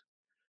world.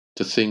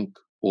 To think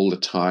all the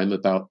time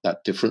about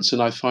that difference,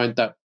 and I find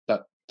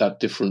that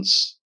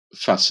difference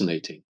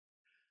fascinating.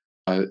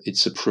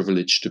 It's a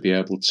privilege to be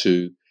able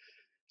to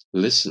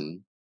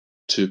listen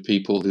to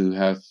people who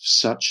have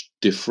such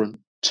different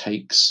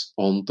takes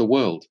on the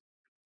world.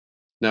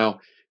 Now,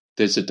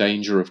 there's a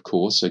danger, of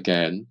course,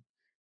 again,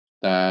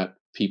 that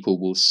people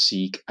will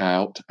seek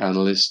out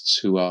analysts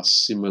who are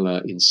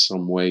similar in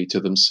some way to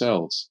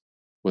themselves,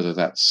 whether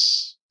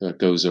that's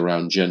goes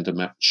around gender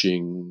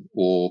matching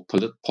or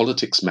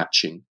politics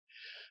matching,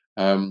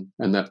 and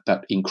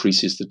that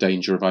increases the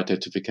danger of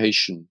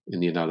identification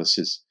in the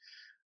analysis.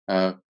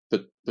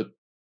 But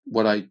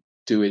what I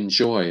do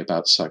enjoy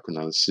about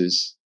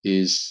psychoanalysis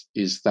is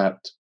that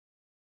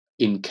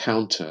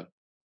encounter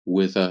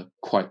with a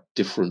quite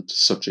different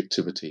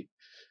subjectivity,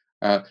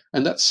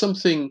 and that's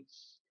something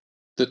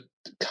that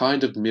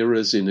kind of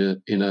mirrors in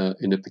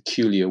a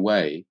peculiar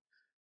way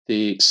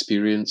the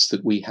experience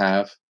that we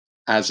have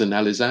as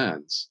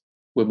analysands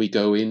when we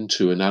go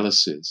into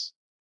analysis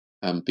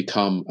and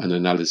become an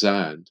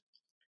analysand.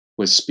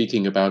 We're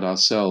speaking about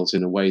ourselves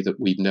in a way that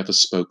we've never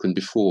spoken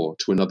before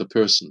to another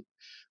person.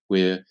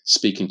 We're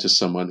speaking to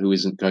someone who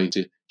isn't going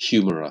to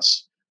humor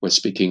us. We're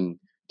speaking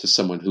to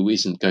someone who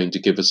isn't going to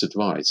give us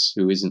advice,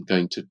 who isn't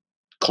going to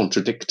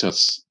contradict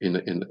us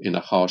in a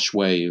harsh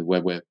way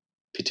where we're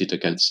pitted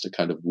against a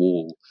kind of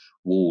wall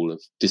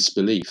of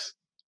disbelief.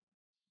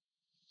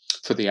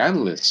 For the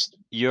analyst,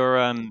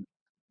 You're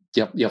just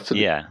let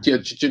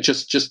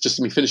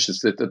me finish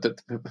this.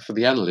 For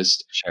the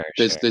analyst, sure.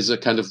 there's a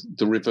kind of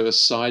the reverse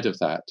side of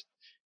that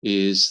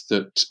is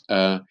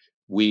that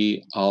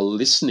we are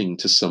listening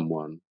to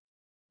someone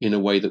in a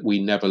way that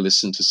we never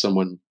listen to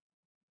someone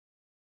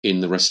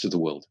in the rest of the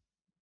world.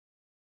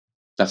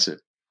 That's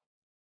it.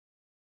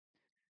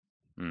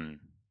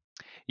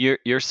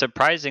 You're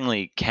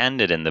surprisingly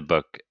candid in the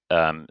book,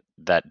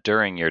 that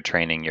during your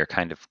training you're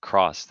kind of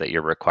cross that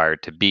you're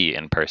required to be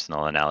in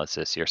personal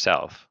analysis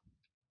yourself.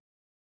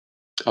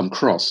 I'm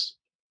cross.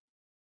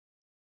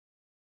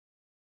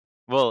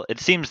 Well, it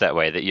seems that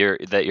way, that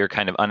you're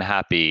kind of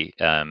unhappy.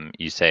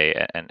 You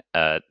say, and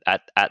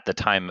at the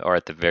time or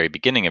at the very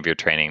beginning of your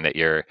training,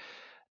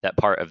 that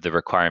part of the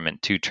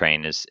requirement to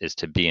train is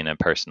to be in a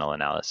personal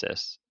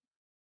analysis.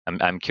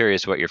 I'm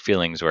curious what your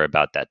feelings were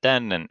about that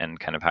then, and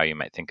kind of how you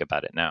might think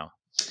about it now.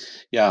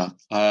 Yeah,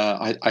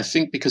 I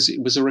think because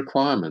it was a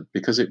requirement,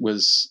 because it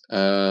was,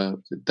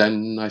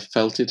 then I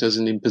felt it as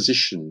an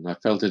imposition. I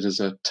felt it as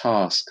a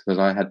task that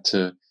I had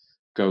to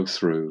go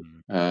through.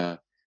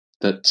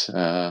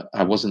 That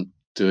I wasn't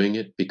doing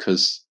it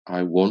because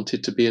I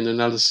wanted to be in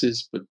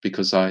analysis, but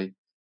because I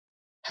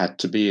had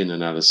to be in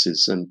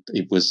analysis, and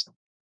it was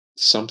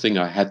something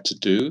I had to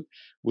do,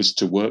 was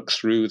to work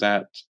through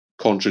that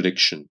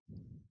contradiction,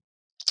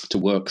 to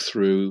work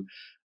through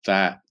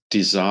that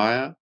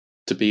desire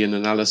to be in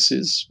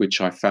analysis,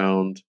 which I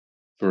found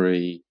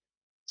very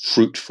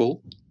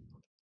fruitful,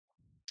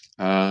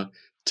 to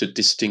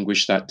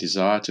distinguish that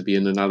desire to be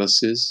in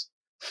analysis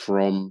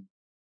from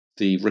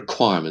the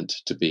requirement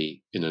to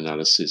be in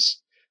analysis.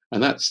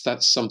 And that's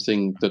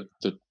something that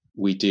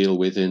we deal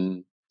with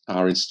in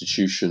our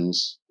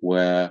institutions,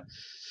 where,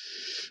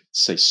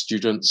 say,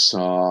 students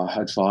are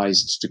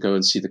advised to go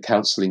and see the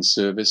counselling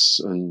service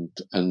and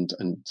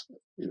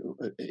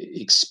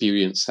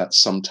experience that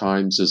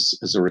sometimes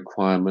as a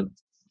requirement,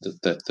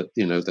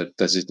 that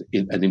there's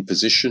an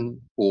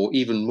imposition, or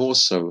even more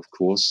so, of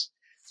course,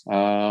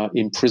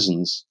 in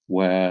prisons,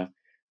 where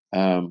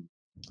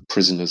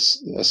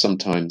prisoners are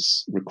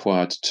sometimes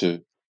required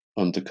to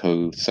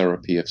undergo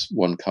therapy of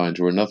one kind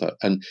or another,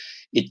 and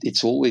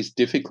it's always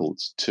difficult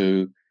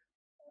to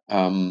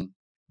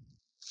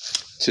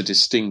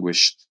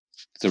distinguish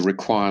the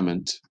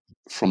requirement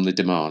from the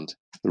demand,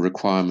 the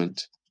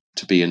requirement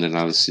to be in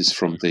analysis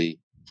from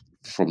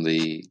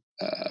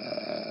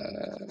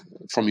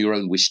your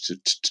own wish to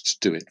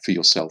do it for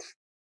yourself.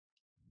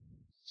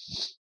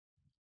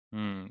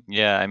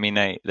 Yeah, I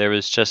mean, there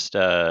was just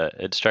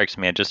it strikes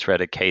me. I just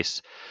read a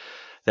case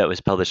that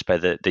was published by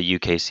the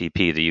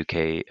UKCP, the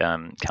UK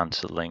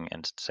Counselling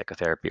and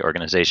Psychotherapy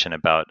Organization,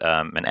 about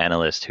an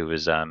analyst who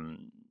was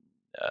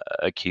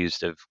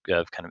accused of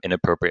kind of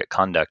inappropriate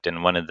conduct,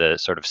 and one of the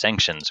sort of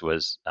sanctions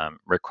was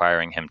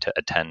requiring him to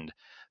attend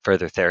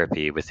further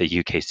therapy with a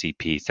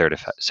UKCP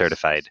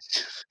certified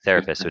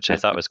therapist, which I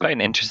thought was quite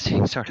an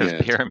interesting sort of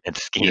pyramid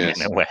scheme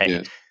in a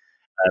way.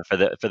 For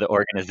the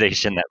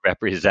organization that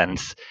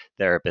represents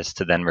therapists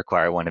to then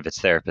require one of its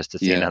therapists to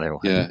see another one.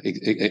 Yeah,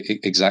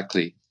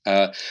 exactly.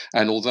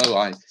 And although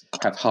I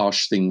have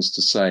harsh things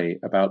to say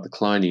about the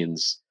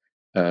Kleinians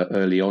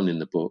early on in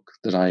the book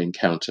that I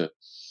encounter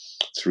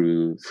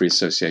through free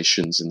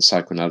associations and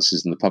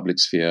psychoanalysis in the public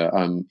sphere,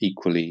 I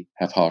equally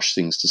have harsh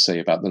things to say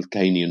about the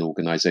Lacanian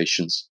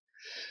organizations.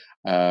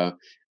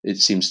 It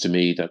seems to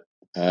me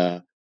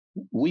that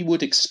we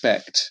would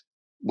expect,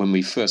 when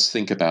we first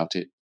think about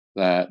it,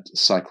 that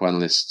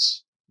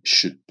psychoanalysts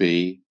should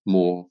be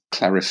more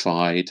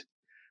clarified,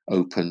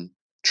 open,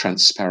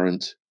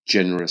 transparent,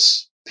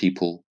 generous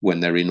people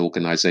when they're in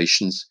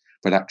organizations.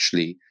 But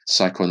actually,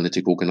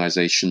 psychoanalytic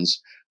organizations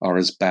are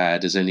as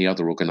bad as any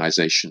other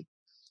organization,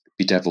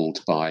 bedeviled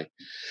by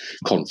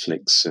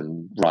conflicts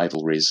and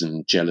rivalries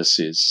and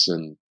jealousies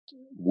and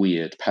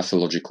weird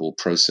pathological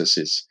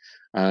processes.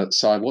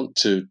 So I want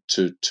to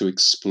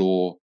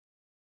explore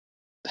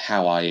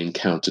how I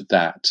encountered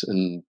that,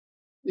 and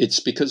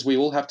it's because we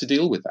all have to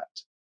deal with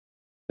that.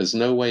 There's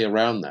no way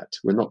around that.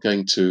 We're not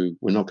going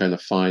to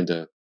find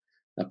a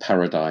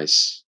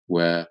paradise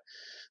where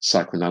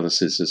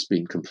psychoanalysis has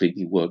been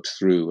completely worked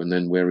through and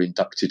then we're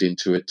inducted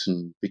into it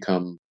and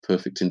become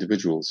perfect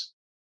individuals.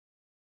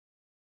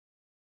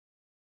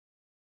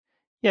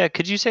 Yeah,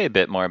 could you say a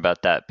bit more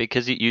about that?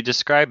 Because you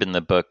describe in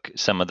the book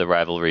some of the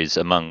rivalries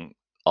among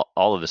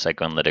all of the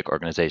psychoanalytic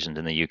organizations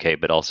in the UK,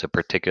 but also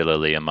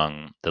particularly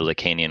among the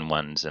Lacanian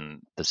ones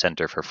and the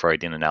Center for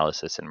Freudian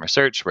Analysis and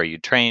Research, where you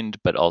trained,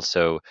 but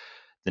also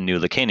the New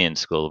Lacanian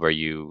School, where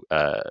you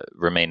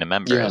remain a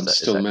member. Yeah, I'm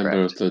still a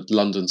member of the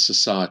London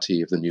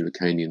Society of the New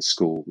Lacanian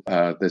School.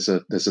 There's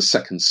a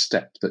second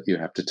step that you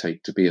have to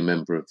take to be a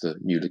member of the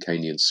New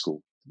Lacanian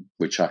School,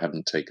 which I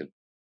haven't taken.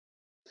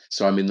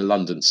 So I'm in the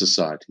London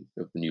Society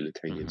of the New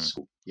Lacanian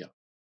School. Yeah.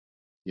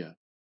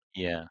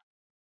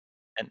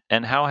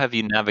 And how have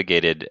you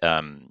navigated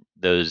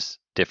those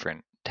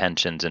different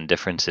tensions and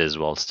differences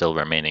while still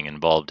remaining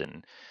involved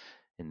in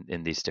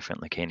these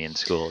different Lacanian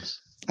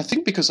schools? I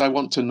think because I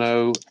want to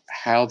know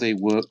how they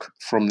work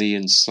from the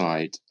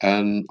inside.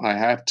 And I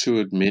have to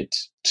admit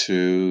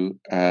to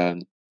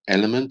an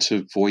element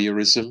of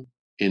voyeurism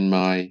in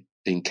my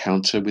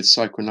encounter with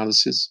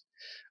psychoanalysis.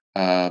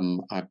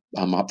 I'm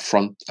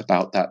upfront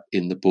about that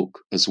in the book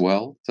as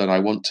well, that I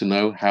want to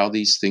know how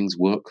these things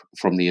work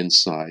from the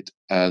inside.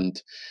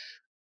 And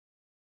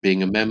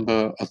being a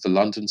member of the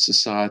London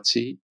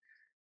Society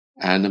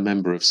and a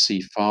member of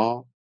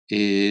CFAR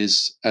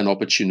is an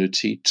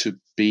opportunity to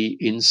be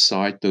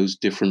inside those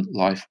different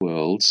life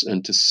worlds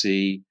and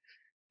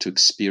to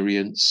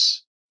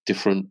experience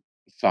different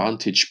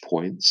vantage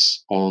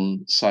points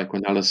on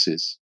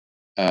psychoanalysis.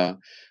 I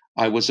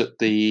was at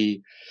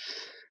the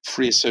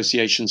Free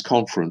Associations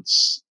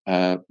conference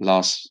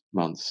last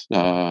month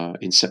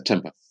in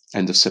September,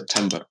 end of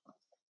September,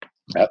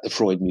 at the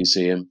Freud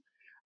Museum,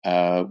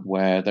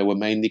 where there were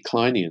mainly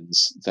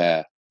Kleinians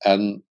there.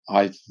 And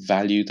I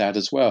value that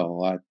as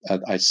well.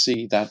 I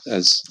see that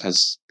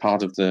as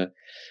part of the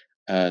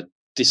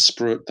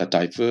disparate, the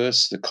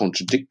diverse, the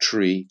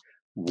contradictory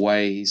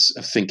ways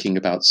of thinking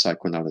about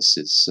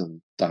psychoanalysis.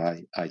 And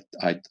I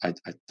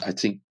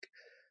think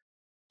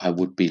I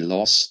would be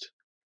lost.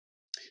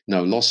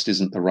 No, lost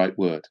isn't the right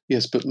word.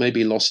 Yes, but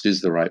maybe lost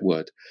is the right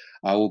word.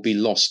 I will be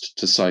lost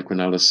to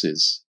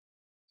psychoanalysis,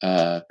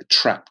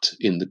 trapped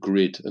in the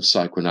grid of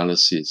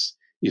psychoanalysis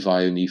if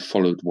I only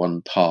followed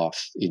one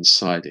path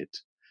inside it.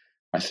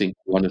 I think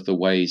one of the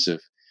ways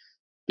of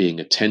being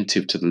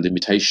attentive to the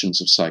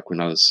limitations of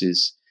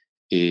psychoanalysis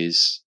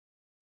is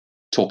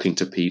talking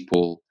to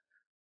people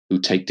who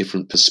take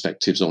different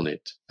perspectives on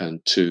it, and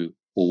to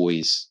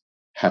always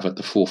have at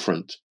the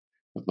forefront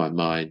of my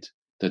mind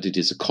that it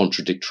is a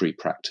contradictory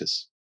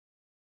practice.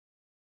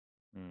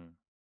 Mm.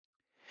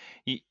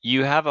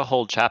 You have a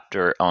whole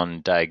chapter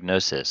on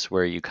diagnosis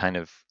where you kind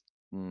of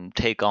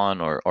take on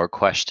or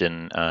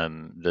question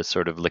the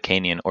sort of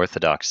Lacanian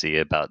orthodoxy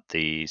about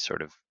the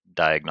sort of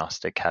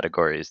diagnostic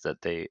categories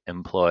that they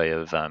employ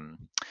of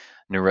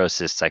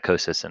neurosis,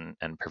 psychosis,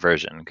 and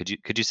perversion.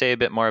 Could you say a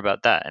bit more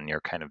about that and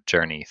your kind of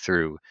journey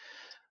through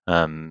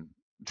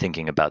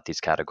thinking about these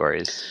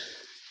categories?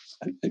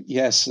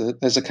 Yes,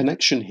 there's a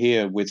connection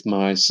here with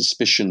my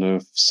suspicion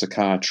of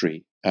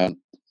psychiatry.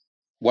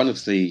 One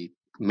of the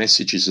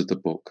messages of the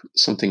book,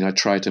 something I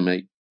try to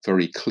make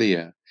very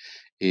clear,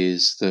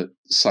 is that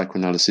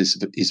psychoanalysis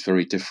is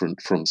very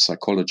different from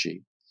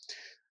psychology,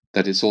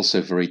 that it's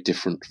also very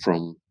different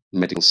from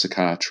medical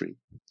psychiatry.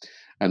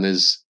 And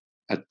there's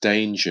a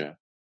danger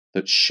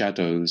that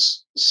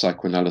shadows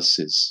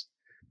psychoanalysis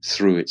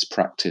through its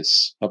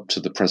practice up to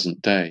the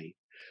present day,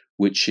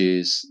 which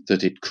is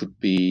that it could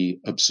be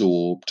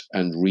absorbed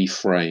and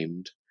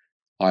reframed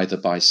either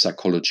by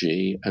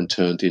psychology and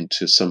turned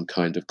into some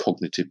kind of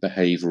cognitive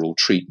behavioral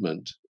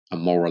treatment, a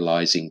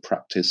moralizing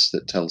practice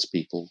that tells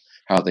people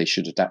how they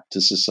should adapt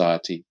to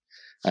society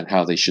and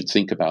how they should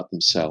think about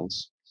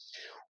themselves,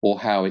 or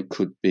how it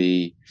could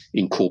be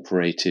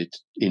incorporated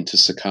into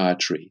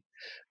psychiatry.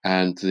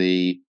 And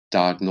the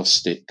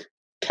diagnostic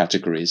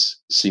categories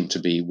seem to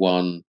be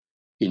one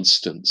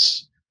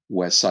instance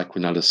where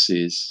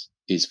psychoanalysis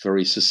is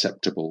very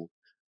susceptible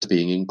to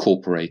being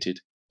incorporated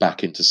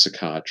back into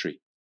psychiatry.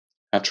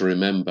 I have to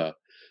remember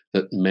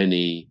that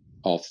many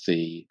of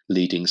the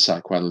leading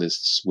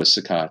psychoanalysts were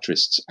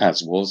psychiatrists,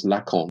 as was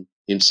Lacan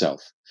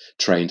himself,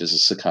 trained as a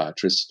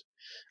psychiatrist.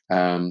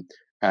 And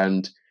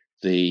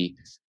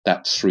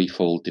that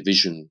threefold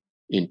division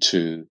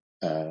into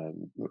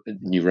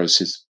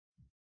neurosis,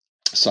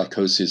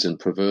 psychosis, and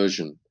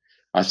perversion,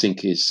 I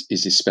think is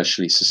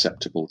especially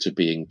susceptible to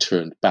being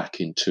turned back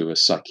into a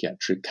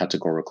psychiatric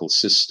categorical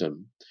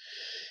system.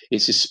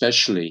 It's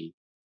especially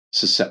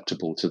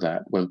susceptible to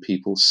that when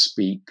people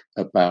speak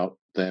about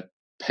their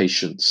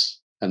patients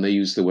and they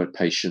use the word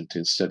patient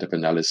instead of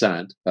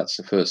analysand. That's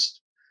the first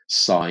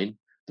sign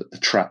that the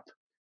trap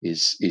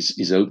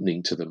is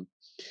opening to them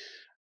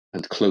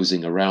and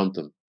closing around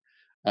them.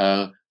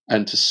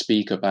 And to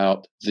speak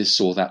about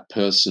this or that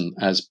person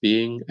as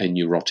being a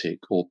neurotic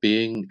or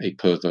being a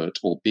pervert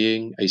or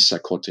being a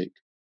psychotic.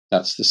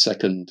 That's the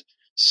second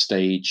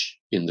stage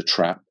in the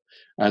trap.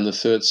 And the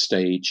third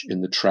stage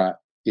in the trap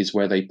is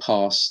where they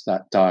pass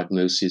that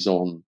diagnosis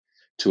on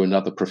to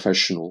another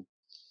professional.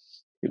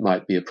 It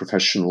might be a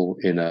professional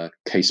in a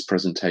case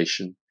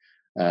presentation,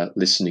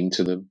 listening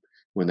to them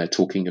when they're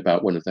talking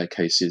about one of their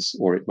cases,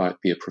 or it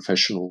might be a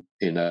professional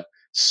in a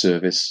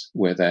service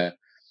where they're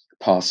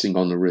passing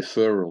on a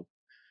referral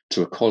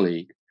to a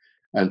colleague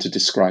and to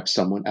describe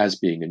someone as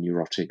being a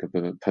neurotic, a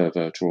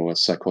pervert, or a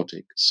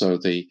psychotic. So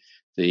the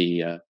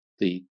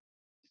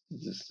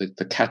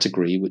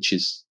category, which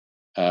is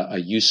a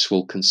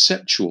useful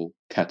conceptual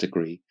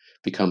category,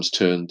 becomes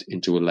turned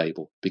into a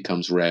label,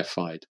 becomes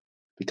rarefied,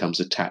 becomes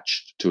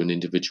attached to an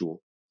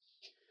individual.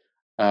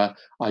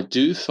 I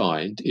do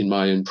find in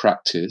my own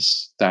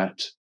practice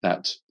that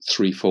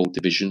threefold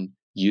division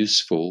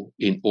useful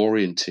in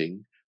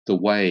orienting the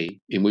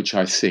way in which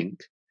I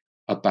think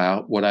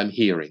about what I'm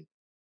hearing.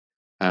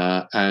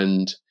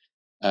 And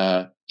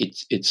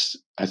it's,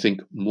 I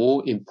think,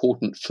 more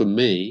important for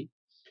me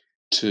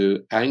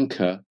to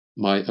anchor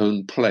my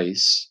own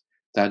place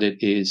than it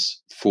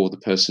is for the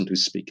person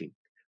who's speaking.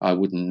 I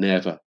would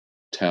never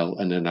tell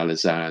an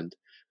analysand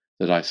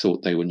that I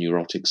thought they were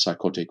neurotic,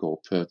 psychotic, or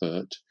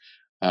pervert.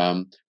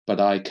 But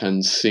I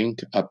can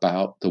think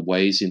about the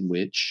ways in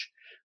which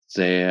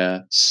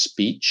their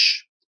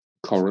speech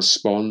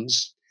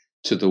corresponds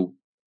to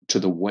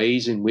the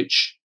ways in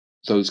which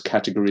those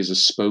categories are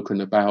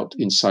spoken about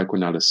in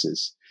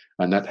psychoanalysis.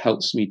 And that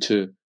helps me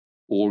to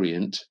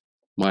orient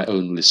my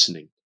own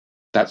listening.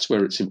 That's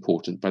where it's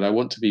important. But I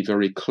want to be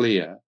very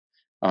clear,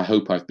 I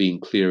hope I've been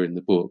clear in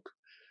the book,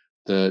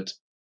 that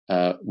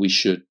we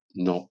should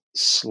not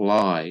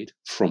slide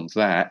from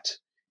that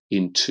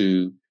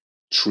into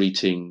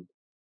treating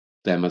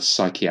them as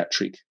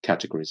psychiatric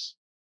categories.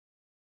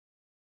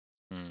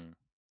 Mm.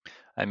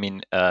 I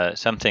mean,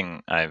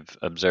 something I've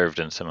observed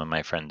and some of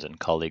my friends and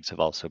colleagues have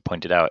also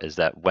pointed out is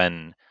that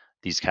when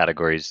these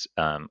categories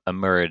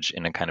emerge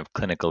in a kind of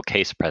clinical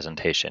case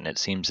presentation, it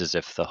seems as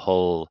if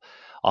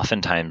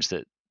oftentimes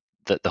that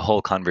the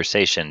whole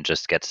conversation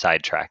just gets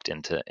sidetracked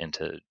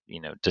into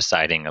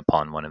deciding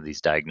upon one of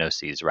these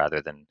diagnoses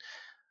rather than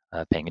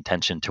paying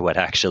attention to what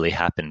actually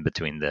happened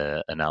between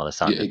the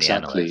analysand and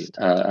Exactly.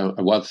 the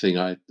analyst. One thing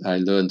I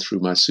learned through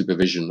my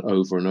supervision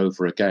over and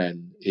over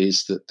again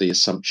is that the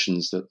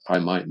assumptions that I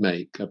might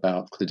make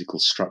about clinical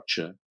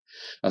structure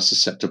are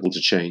susceptible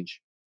to change.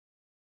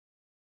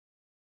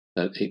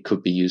 That it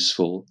could be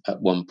useful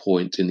at one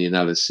point in the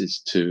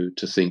analysis to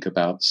think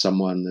about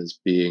someone as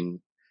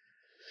being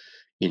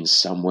in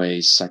some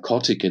ways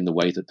psychotic in the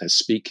way that they're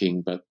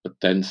speaking, but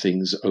then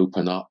things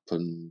open up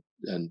and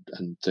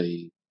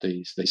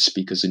they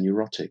speak as a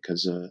neurotic,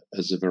 as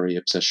a very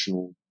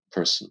obsessional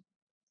person,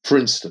 for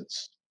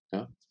instance.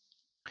 Yeah.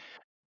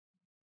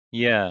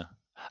 Yeah.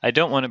 I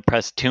don't want to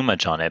press too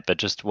much on it, but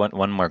just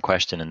one more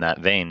question in that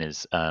vein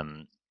is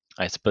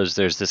I suppose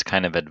there's this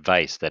kind of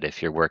advice that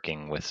if you're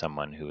working with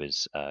someone who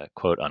is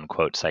quote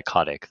unquote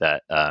psychotic,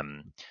 that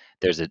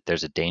there's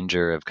a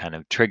danger of kind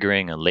of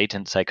triggering a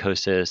latent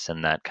psychosis,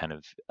 and that kind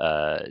of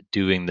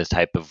doing this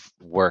type of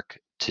work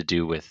to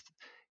do with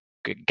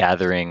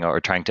gathering or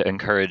trying to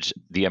encourage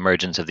the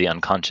emergence of the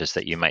unconscious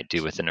that you might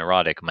do with a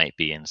neurotic might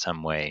be in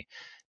some way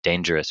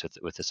dangerous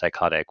with a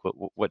psychotic.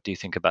 What do you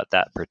think about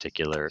that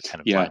particular kind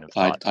of Yeah, line of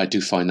thought? I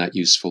do find that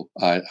useful.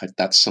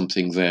 That's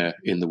something there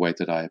in the way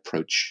that I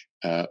approach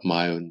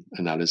my own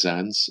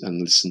analysands and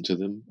listen to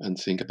them and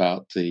think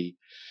about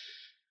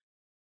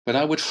but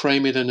I would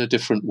frame it in a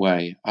different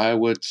way. I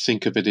would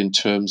think of it in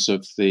terms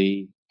of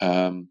the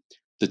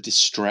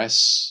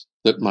distress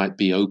that might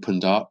be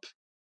opened up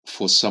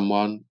for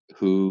someone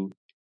who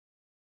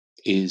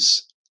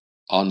is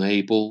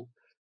unable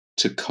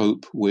to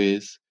cope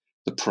with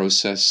the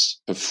process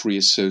of free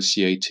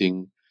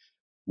associating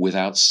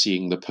without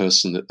seeing the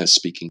person that they're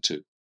speaking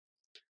to.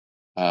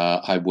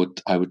 I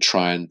would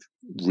try and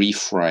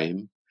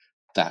reframe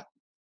that,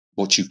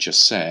 what you've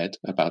just said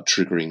about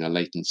triggering a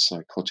latent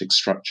psychotic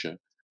structure.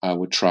 I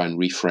would try and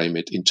reframe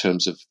it in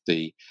terms of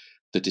the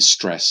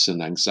distress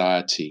and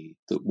anxiety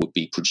that would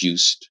be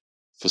produced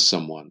for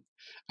someone.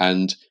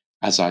 And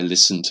as I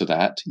listen to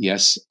that,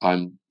 yes,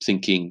 I'm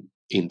thinking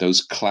in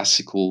those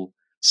classical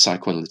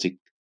psychoanalytic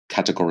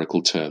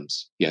categorical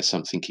terms. Yes,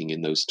 I'm thinking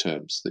in those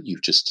terms that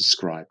you've just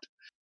described.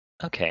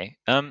 Okay.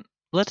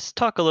 Let's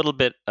talk a little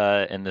bit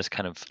in this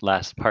kind of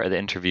last part of the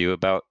interview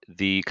about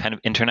the kind of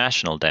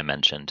international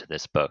dimension to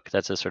this book.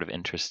 That's a sort of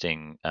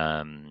interesting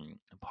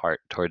part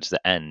towards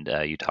the end.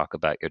 You talk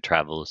about your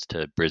travels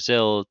to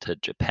Brazil, to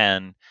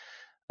Japan,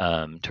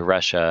 to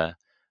Russia.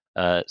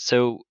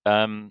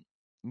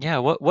 Yeah,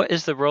 what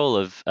is the role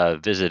of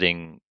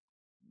visiting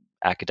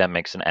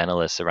academics and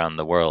analysts around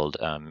the world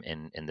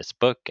in this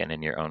book and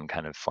in your own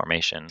kind of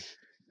formation?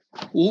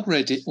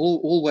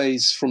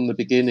 Always from the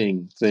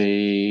beginning,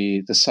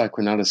 the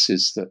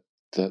psychoanalysis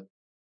that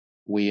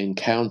we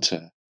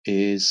encounter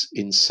is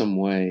in some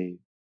way,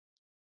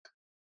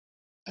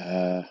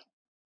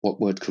 what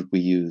word could we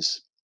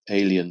use?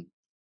 Alien,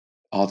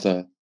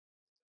 other,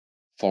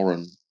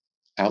 foreign,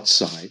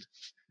 outside.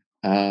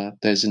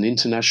 There's an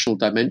international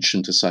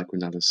dimension to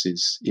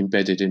psychoanalysis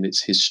embedded in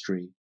its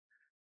history.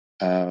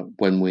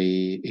 When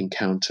we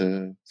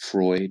encounter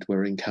Freud,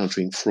 we're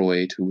encountering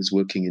Freud, who was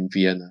working in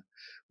Vienna.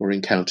 We're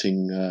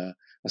encountering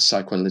a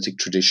psychoanalytic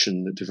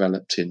tradition that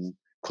developed in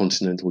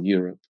continental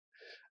Europe.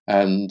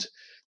 And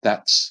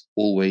that's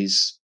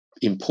always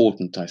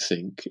important, I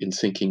think, in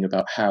thinking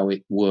about how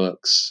it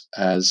works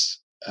as,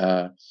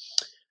 I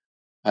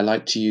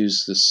like to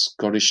use the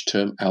Scottish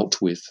term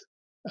outwith,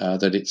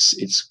 that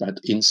it's about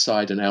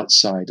inside and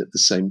outside at the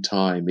same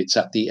time. It's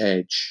at the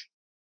edge,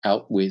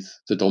 out with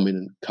the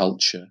dominant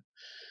culture,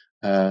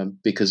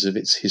 because of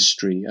its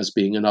history as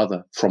being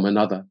from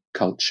another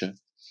culture.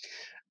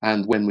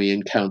 And when we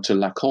encounter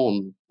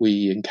Lacan,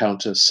 we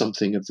encounter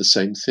something of the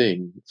same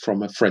thing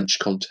from a French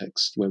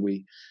context, where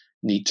we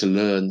need to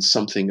learn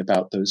something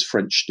about those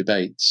French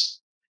debates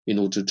in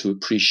order to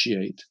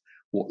appreciate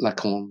what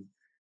Lacan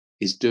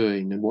is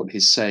doing and what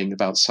he's saying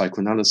about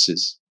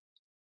psychoanalysis.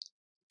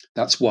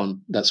 That's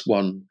one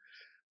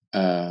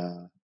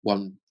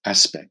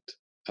aspect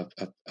of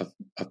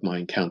my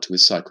encounter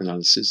with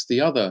psychoanalysis.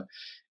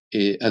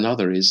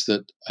 Another is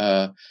that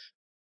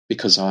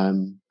because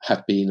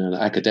have been an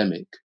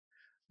academic,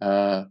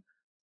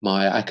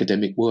 my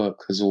academic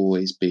work has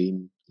always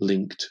been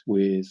linked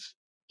with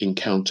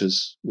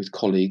encounters with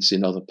colleagues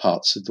in other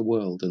parts of the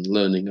world and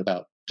learning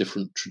about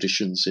different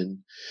traditions in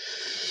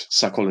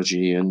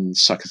psychology and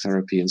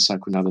psychotherapy and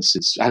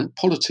psychoanalysis and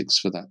politics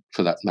for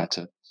that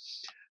matter.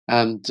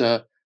 And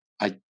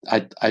I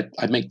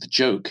make the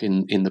joke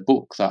in the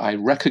book that I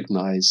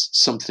recognize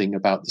something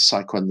about the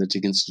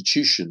psychoanalytic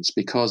institutions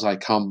because I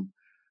come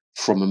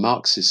from a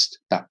Marxist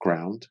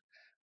background.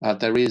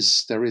 There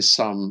is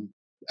some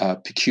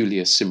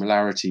peculiar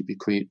similarity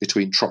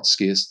between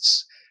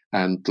Trotskyists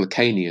and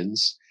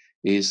Lacanians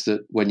is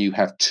that when you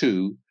have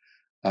two,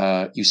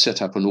 you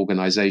set up an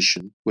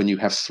organization. When you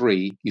have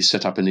three, you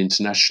set up an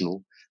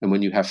international. And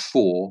when you have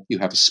four, you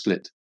have a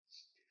split.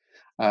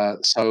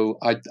 So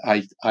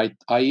I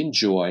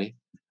enjoy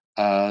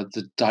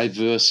the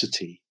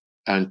diversity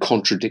and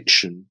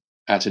contradiction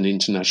at an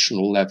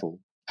international level,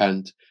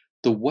 and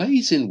the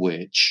ways in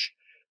which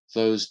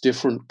those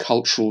different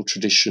cultural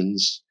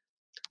traditions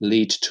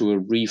lead to a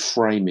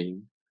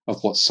reframing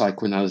of what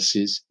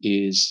psychoanalysis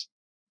is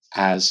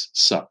as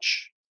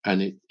such.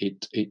 And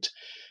it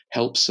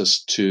helps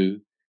us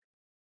to,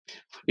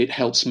 it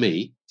helps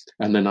me,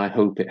 and then I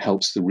hope it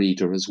helps the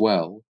reader as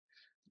well,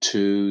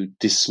 to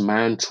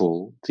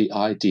dismantle the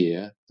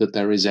idea that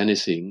there is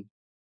anything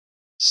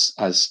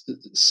as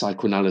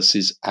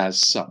psychoanalysis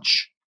as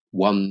such,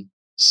 one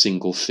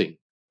single thing.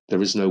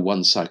 There is no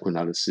one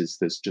psychoanalysis,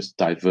 there's just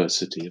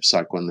diversity of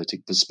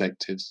psychoanalytic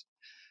perspectives.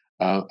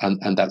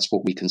 And that's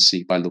what we can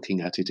see by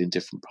looking at it in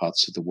different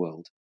parts of the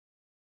world.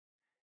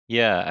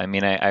 Yeah, I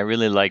mean, I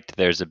really liked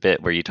there's a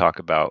bit where you talk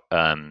about,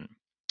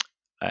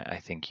 I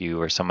think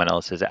you or someone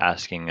else is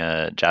asking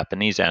a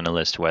Japanese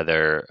analyst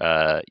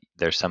whether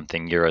there's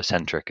something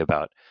Eurocentric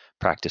about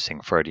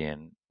practicing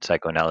Freudian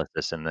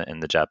psychoanalysis,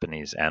 and the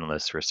Japanese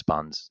analyst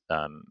responds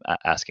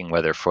asking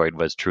whether Freud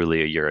was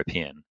truly a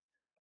European.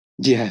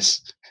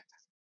 Yes.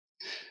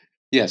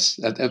 Yes.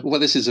 Well,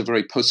 this is a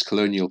very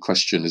post-colonial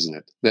question, isn't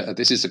it?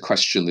 This is a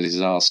question that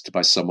is asked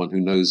by someone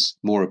who knows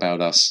more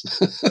about us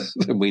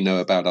than we know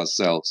about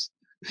ourselves.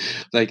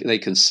 They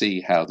can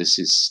see how this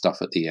is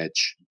stuff at the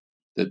edge,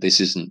 that this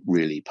isn't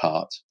really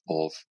part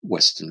of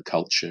Western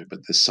culture, but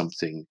there's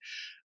something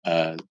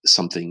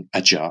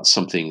ajar,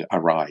 something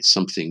awry,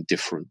 something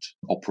different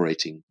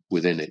operating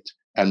within it.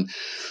 And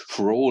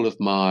for all of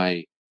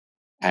my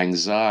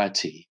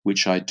anxiety,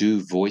 which I do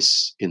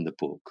voice in the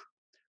book,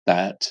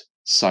 that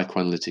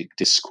psychoanalytic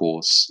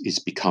discourse is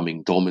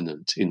becoming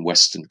dominant in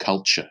Western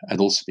culture and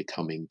also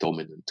becoming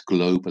dominant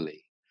globally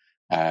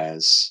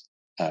as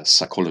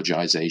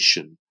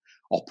psychologization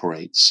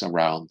operates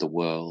around the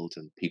world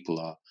and people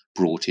are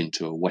brought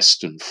into a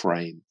Western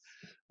frame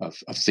of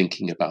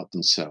thinking about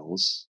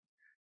themselves,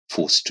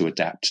 forced to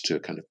adapt to a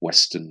kind of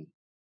Western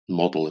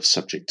model of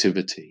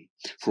subjectivity.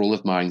 For all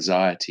of my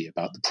anxiety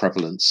about the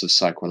prevalence of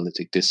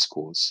psychoanalytic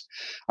discourse,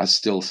 I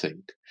still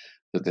think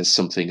that there's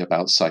something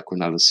about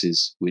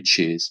psychoanalysis which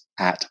is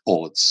at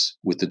odds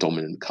with the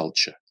dominant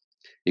culture.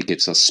 It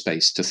gives us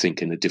space to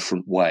think in a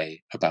different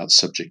way about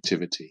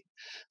subjectivity.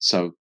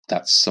 So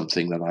that's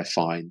something that I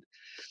find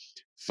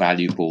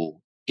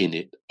valuable in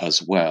it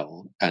as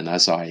well. And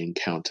as I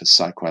encounter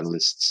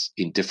psychoanalysts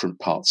in different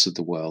parts of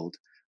the world,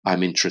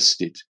 I'm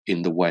interested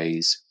in the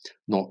ways,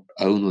 not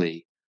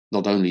only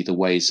the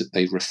ways that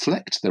they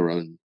reflect their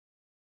own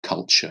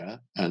culture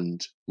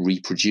and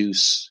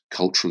reproduce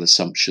cultural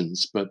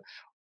assumptions, but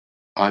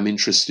I'm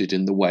interested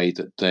in the way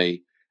that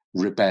they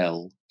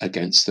rebel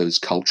against those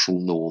cultural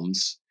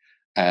norms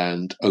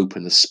and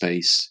open a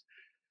space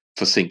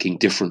for thinking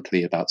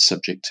differently about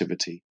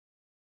subjectivity.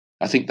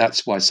 I think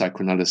that's why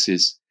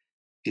psychoanalysis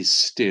is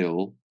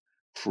still,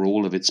 for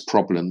all of its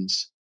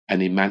problems,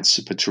 an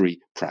emancipatory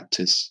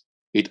practice.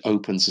 It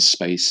opens a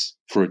space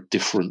for a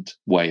different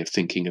way of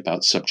thinking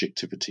about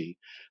subjectivity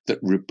that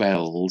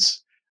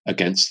rebels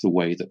against the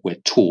way that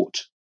we're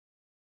taught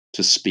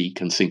to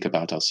speak and think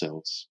about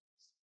ourselves.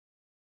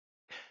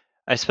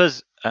 I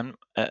suppose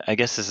I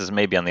guess this is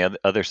maybe on the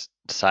other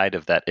side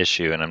of that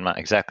issue, and I'm not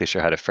exactly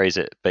sure how to phrase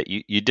it. But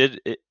you did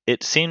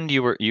it seemed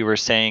you were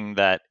saying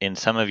that in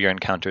some of your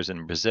encounters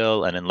in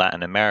Brazil and in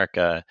Latin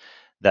America,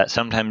 that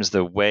sometimes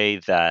the way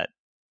that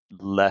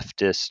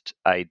leftist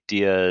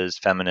ideas,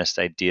 feminist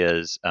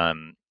ideas,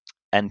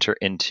 enter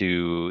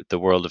into the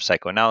world of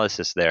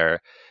psychoanalysis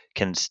there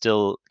can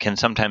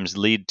sometimes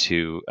lead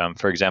to,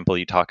 for example,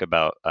 you talk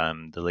about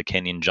the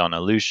Lacanian Jean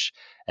Alouche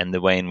and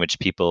the way in which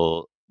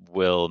people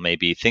will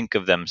maybe think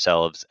of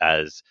themselves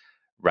as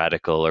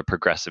radical or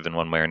progressive in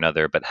one way or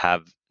another, but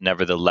have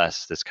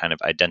nevertheless this kind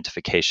of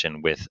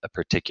identification with a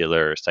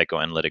particular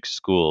psychoanalytic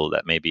school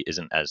that maybe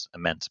isn't as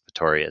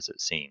emancipatory as it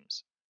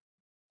seems.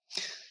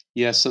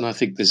 Yes, and I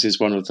think this is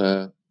one of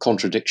the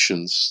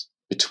contradictions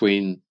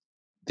between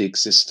the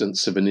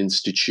existence of an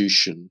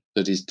institution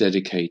that is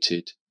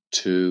dedicated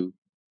to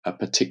a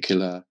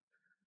particular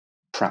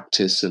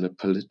practice and a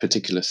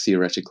particular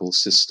theoretical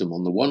system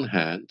on the one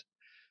hand,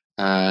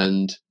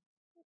 and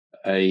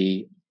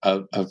a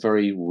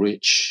very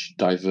rich,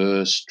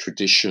 diverse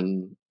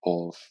tradition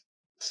of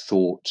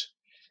thought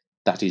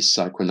that is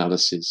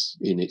psychoanalysis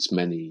in its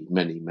many,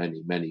 many,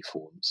 many, many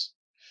forms.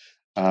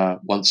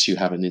 Once you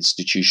have an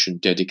institution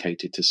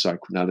dedicated to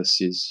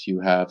psychoanalysis, you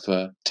have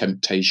a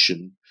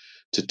temptation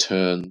to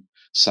turn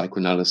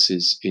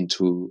psychoanalysis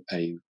into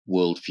a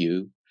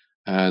worldview.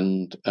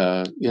 And,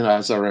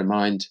 as I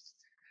remind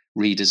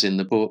readers in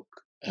the book,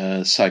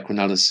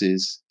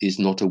 psychoanalysis is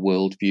not a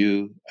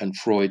worldview, and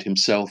Freud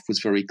himself was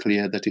very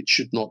clear that it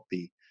should not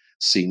be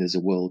seen as a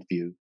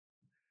worldview.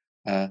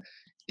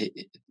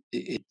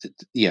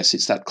 yes,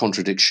 it's that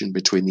contradiction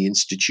between the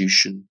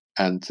institution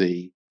and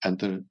the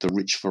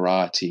rich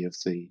variety of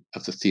the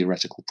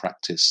theoretical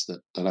practice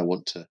that I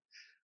want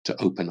to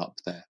open up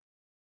there.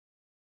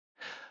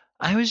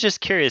 I was just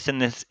curious in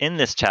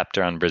this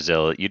chapter on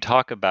Brazil, you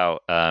talk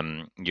about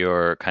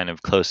your kind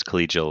of close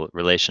collegial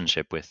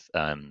relationship with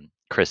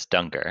Chris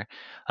Dunker,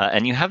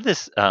 and you have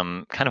this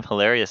kind of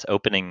hilarious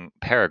opening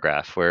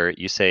paragraph where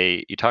you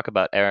talk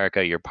about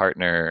Erica, your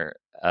partner,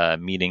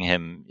 meeting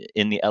him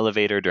in the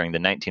elevator during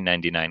the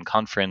 1999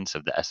 conference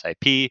of the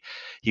SIP.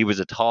 He was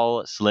a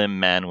tall,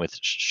 slim man with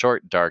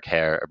short, dark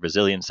hair, a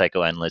Brazilian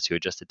psychoanalyst who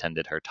had just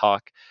attended her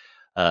talk.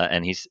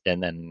 And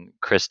then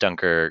Chris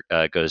Dunker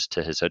goes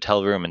to his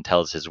hotel room and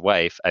tells his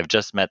wife, "I've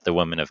just met the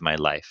woman of my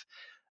life."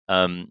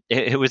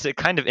 It was a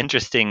kind of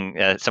interesting,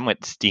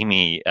 somewhat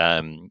steamy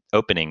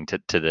opening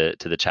to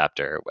the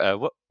chapter.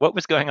 What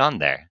was going on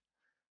there?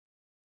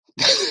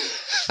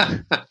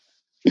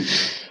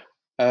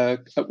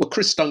 Well,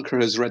 Chris Dunker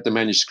has read the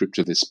manuscript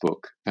of this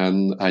book,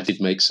 and I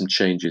did make some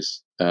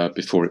changes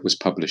before it was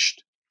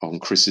published on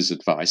Chris's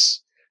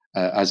advice,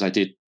 as I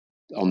did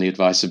on the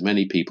advice of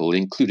many people,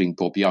 including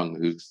Bob Young,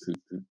 who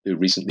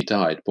recently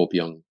died. Bob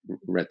Young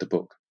read the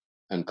book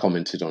and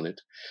commented on it.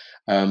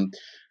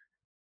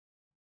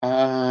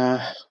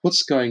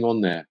 What's going on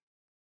there?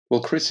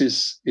 Well, Chris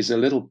is a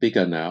little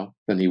bigger now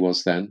than he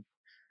was then,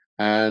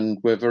 and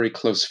we're very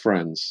close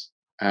friends.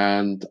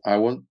 And I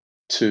want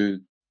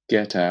to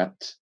get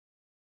at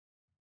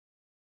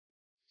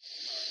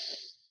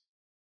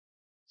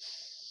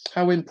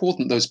how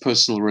important those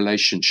personal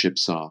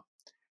relationships are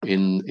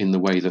in the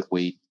way that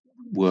we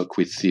work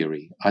with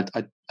theory.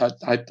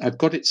 I've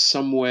got it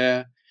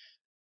somewhere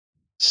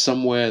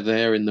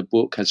there in the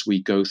book as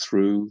we go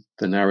through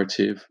the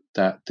narrative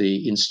that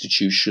the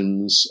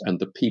institutions and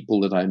the people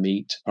that I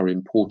meet are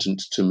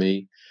important to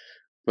me,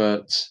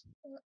 but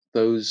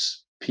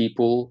those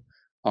people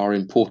are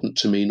important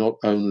to me not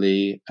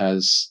only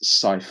as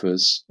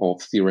ciphers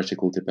of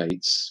theoretical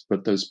debates,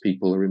 but those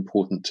people are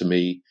important to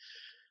me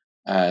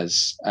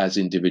as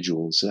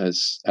individuals,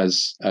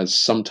 as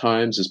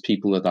sometimes as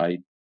people that I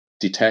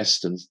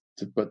detest,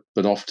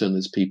 but often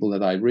as people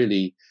that I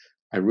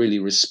really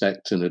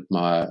respect and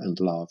admire and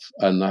love.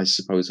 And I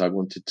suppose I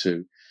wanted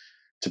to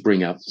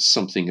bring out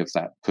something of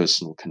that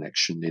personal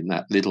connection in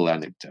that little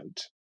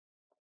anecdote.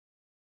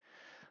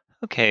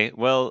 Okay,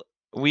 well,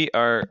 we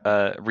are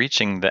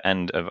reaching the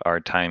end of our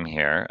time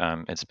here.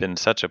 It's been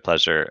such a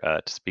pleasure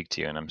to speak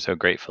to you, and I'm so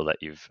grateful that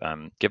you've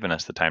given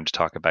us the time to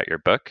talk about your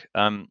book.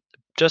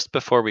 Just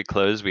before we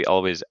close, we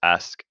always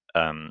ask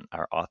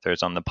our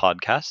authors on the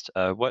podcast,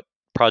 what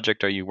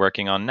project are you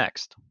working on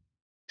next?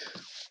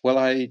 Well,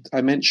 I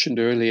mentioned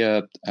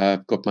earlier,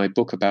 I've got my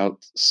book about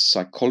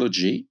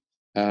psychology.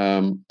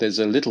 There's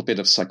a little bit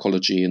of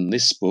psychology in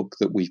this book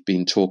that we've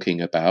been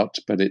talking about,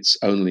 but it's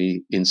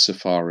only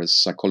insofar as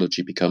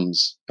psychology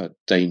becomes a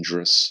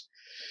dangerous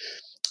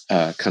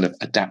kind of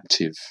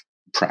adaptive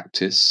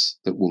practice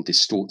that will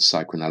distort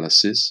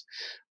psychoanalysis.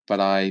 But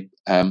I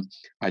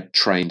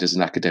trained as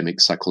an academic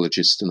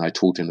psychologist, and I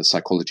taught in the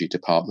psychology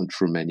department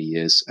for many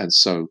years. And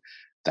so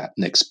that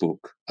next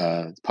book,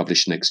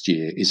 published next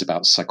year, is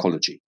about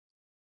psychology.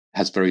 It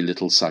has very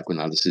little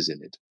psychoanalysis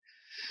in it.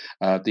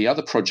 The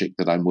other project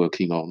that I'm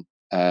working on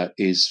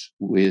is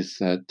with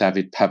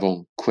David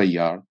Pavón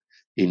Cuéllar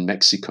in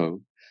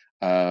Mexico,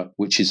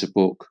 which is a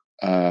book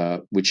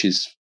which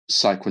is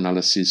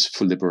Psychoanalysis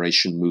for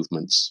Liberation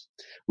Movements,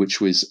 which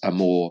was a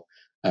more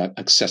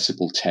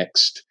accessible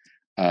text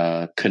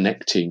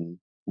connecting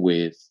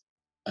with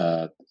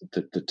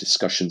the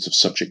discussions of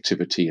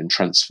subjectivity and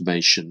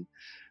transformation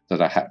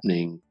that are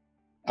happening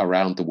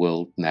around the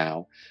world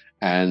now,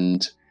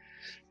 and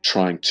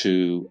trying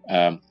to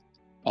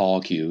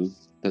argue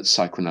that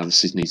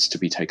psychoanalysis needs to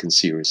be taken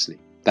seriously.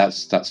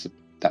 That's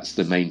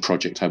the main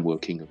project I'm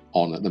working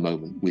on at the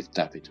moment with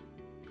David.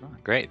 Oh,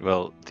 great.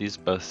 Well, these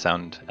both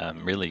sound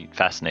really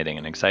fascinating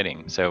and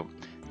exciting. So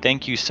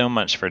thank you so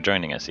much for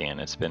joining us, Ian.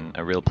 It's been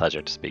a real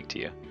pleasure to speak to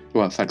you.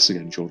 Well, thanks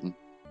again, Jordan.